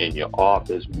gym, in your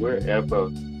office,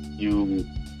 wherever you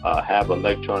have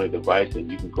electronic devices.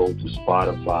 You can go to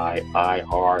Spotify,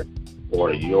 iHeart,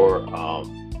 or your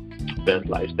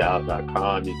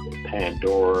bestlifestyles.com. You can go to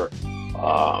Pandora,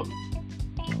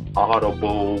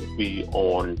 Audible, be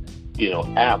on,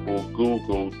 Apple,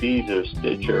 Google, Deezer,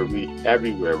 Stitcher,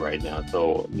 everywhere right now.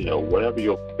 So, whatever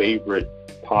your favorite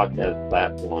podcast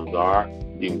platforms are,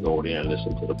 you can go there and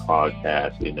listen to the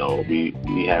podcast. We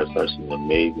have such an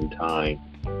amazing time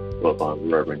with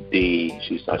Reverend D.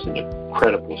 She's such an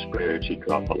incredible spirit. She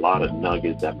dropped a lot of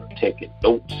nuggets that are taking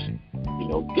notes.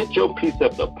 Get your piece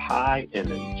of the pie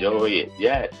and enjoy it.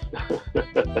 Yes.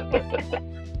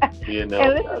 And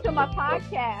listen to my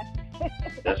podcast.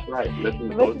 That's right. Listen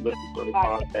to the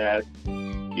podcast.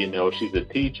 She's a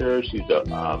teacher. She's a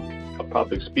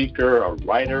public speaker, a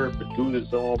writer, produces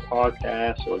her own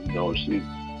podcast. So,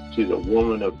 she's a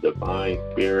woman of divine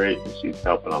spirit, and she's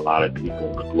helping a lot of people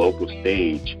on the global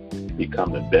stage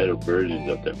becoming better versions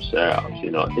of themselves.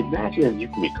 Imagine if you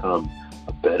can become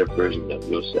a better version of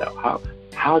yourself.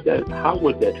 How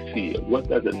would that feel? What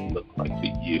does it look like to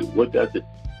you? What does it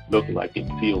look like and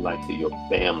feel like to your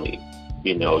family?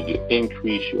 You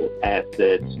increase your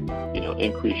assets,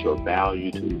 increase your value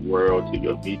to the world, to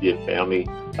your immediate family.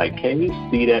 Like, can you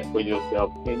see that for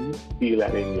yourself? Can you feel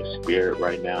that in your spirit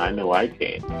right now? I know I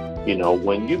can.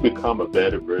 When you become a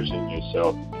better version of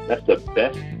yourself, that's the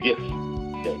best gift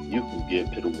that you can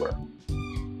give to the world.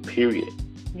 Period.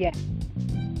 Yes.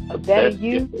 A better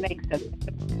you makes a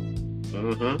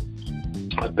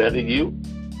A better you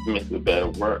makes a better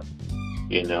world.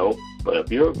 But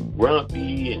if you're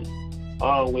grumpy and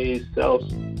always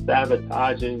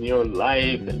self-sabotaging your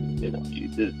life and, you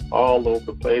just all over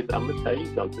the place, I'm going to tell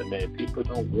you something, man. People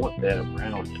don't want that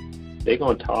around you. They're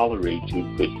going to tolerate you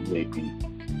because you may be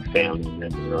a family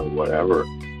member or whatever.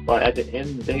 But at the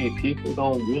end of the day, people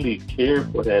don't really care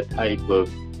for that type of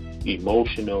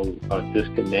emotional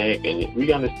disconnect. And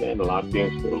we understand a lot of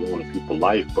things go on in people's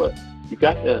life, but you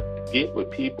got to get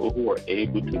with people who are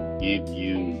able to give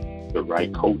you the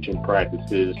right coaching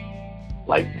practices,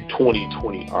 like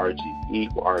 2020 RGD,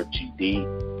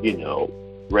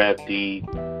 Rev D,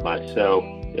 myself.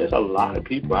 There's a lot of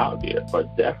people out there,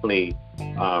 but definitely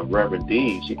Reverend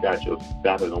D, she got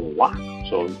it on lock.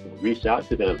 So you can reach out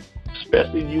to them,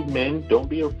 especially you men. Don't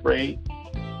be afraid.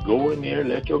 Go in there,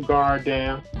 let your guard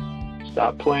down.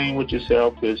 Stop playing with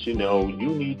yourself, because, you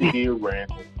need to be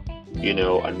around,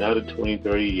 another 20,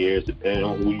 30 years, depending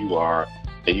on who you are,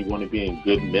 and you want to be in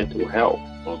good mental health,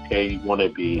 okay? You want to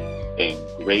be in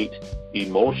great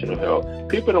emotional health.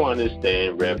 People don't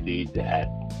understand, Rev D, that,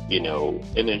 in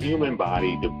the human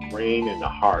body, the brain and the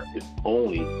heart is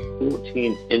only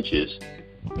 14 inches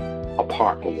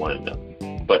apart from one another.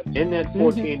 But in that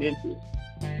 14 inches,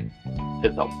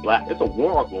 it's a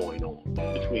war going on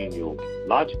between your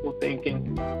logical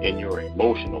thinking and your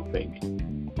emotional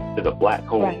thinking. There's a black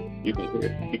hole. Right. You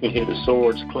can hear the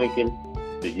swords clinking,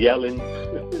 the yelling,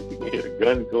 you can hear the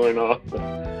guns going off.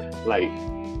 Like,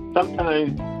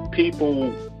 sometimes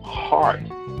people's heart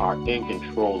are in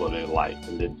control of their life,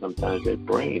 and then sometimes their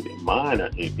brain, their mind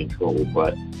are in control.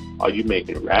 But are you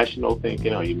making rational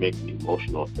thinking? Are you making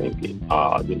emotional thinking?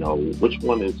 Which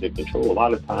one is in control? A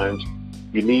lot of times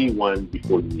you need one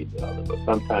before you need the other. But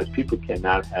sometimes people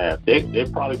cannot have, they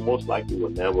probably most likely will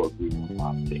never agree on a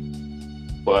lot of things.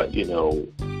 But,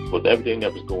 with everything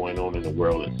that was going on in the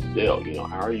world, and still,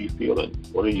 how are you feeling?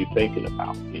 What are you thinking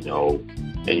about? And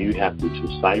you have to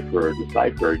decipher, who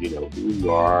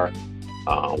you are,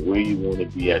 where you want to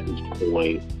be at this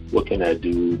point. What can I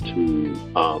do to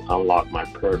unlock my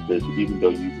purpose? Even though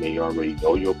you may already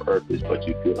know your purpose, but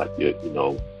you feel like you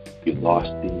lost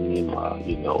steam, you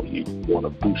want to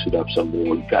boost it up some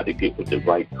more. You got to get with the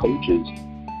right coaches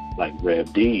like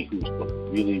Rev D, who's going to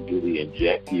really, really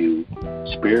inject you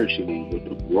spiritually with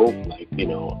the growth. Like,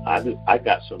 I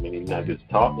got so many nuggets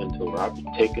talking to her. I've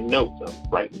been taking notes. I'm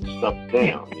writing stuff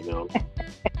down,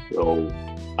 So,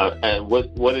 and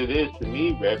what it is to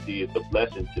me, Rev D, is a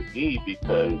blessing to me,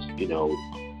 because,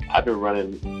 I've been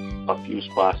running a few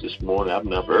spots this morning. I've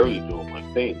been up early doing my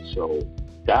thing. So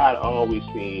God always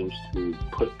seems to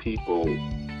put people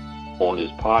on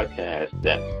this podcast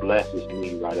that blesses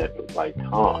me right at the right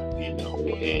time, and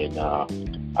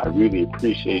I really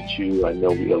appreciate you. I know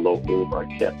we are local, but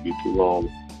I kept you too long,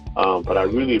 but I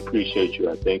really appreciate you.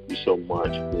 I thank you so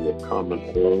much for coming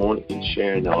on and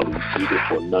sharing all these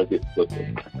beautiful nuggets with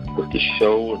the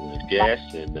show and the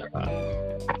guests, and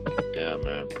yeah,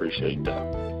 man, appreciate that.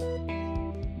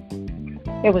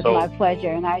 It was my pleasure,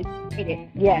 and I did it.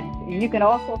 Yes, and you can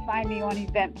also find me on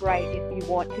Eventbrite if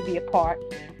you want to be a part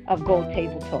of Gold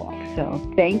Table Talk. So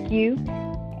thank you,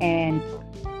 and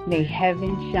may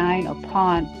heaven shine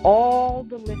upon all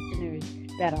the listeners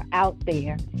that are out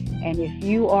there. And if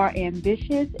you are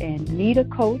ambitious and need a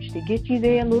coach to get you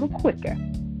there a little quicker,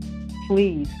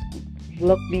 please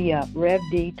look me up, Rev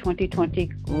D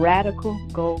 2020 Radical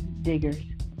Gold Diggers.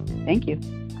 Thank you.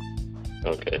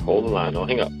 Okay, hold the line. Don't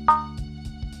hang up.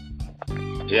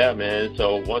 Yeah, man.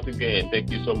 So once again, thank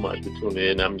you so much for tuning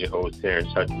in. I'm your host, Terrence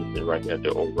Hutchinson, right here at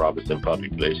the Old Robinson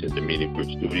Public Relations and Media Group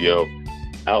Studio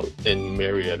out in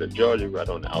Marietta, Georgia, right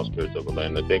on the outskirts of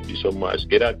Atlanta. Thank you so much.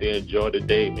 Get out there, enjoy the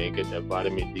day, man. Get that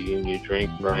vitamin D in your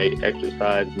drink, right?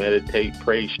 Exercise, meditate,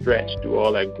 pray, stretch, do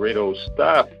all that great old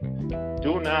stuff.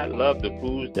 Do not love the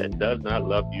foods that does not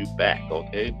love you back,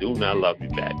 okay? Do not love you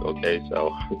back, okay?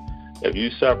 So if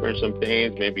you're suffering some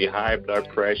things, maybe high blood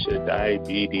pressure,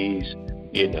 diabetes,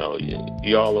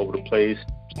 you're all over the place,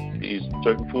 these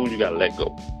certain foods you got to let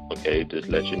go, okay? Just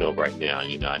let you know right now.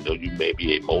 I know you may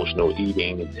be emotional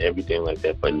eating and everything like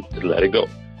that, but just let it go.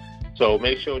 So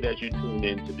make sure that you tune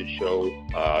into the show.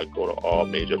 Go to all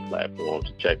major platforms,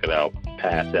 check it out,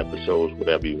 past episodes,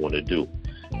 whatever you want to do.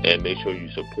 And make sure you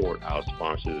support our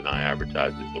sponsors and our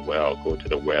advertisers as well. Go to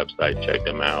the website, check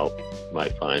them out. You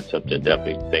might find something.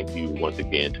 Definitely thank you once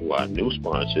again to our new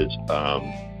sponsors,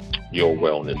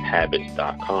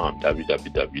 YourWellnessHabits.com,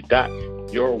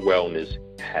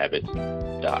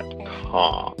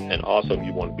 www.YourWellnessHabits.com. And also, if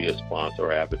you want to be a sponsor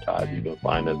or advertiser, you can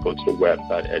find us. Go to the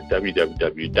website at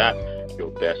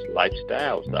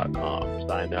www.YourBestLifestyles.com.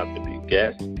 Sign up to be a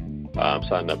guest.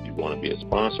 Sign up if you want to be a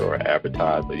sponsor or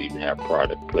advertiser, even have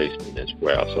product placement as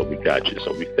well. So we got you.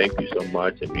 So we thank you so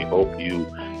much, and we hope you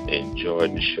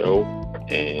enjoyed the show,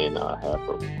 and have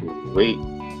a great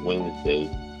Wednesday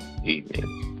evening.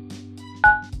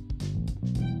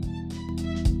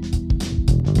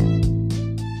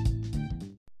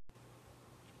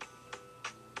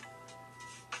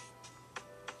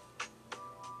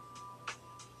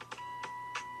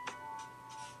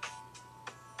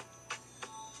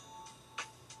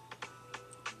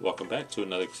 Welcome back to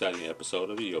another exciting episode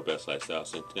of the Your Best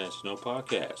Lifestyles International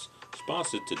Podcast,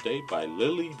 sponsored today by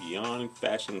Lily Beyond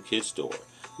Fashion Kids Store.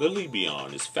 Lily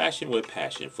Beyond is fashion with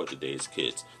passion for today's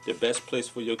kids. The best place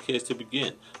for your kids to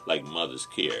begin, like Mother's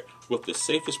Care, with the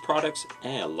safest products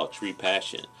and luxury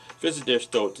passion. Visit their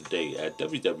store today at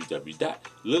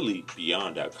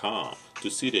www.lilybeyond.com to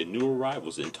see their new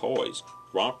arrivals in toys,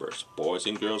 rompers, boys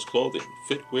and girls clothing,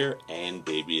 footwear, and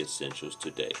baby essentials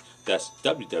today. That's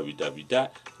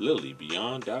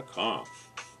www.lilybeyond.com.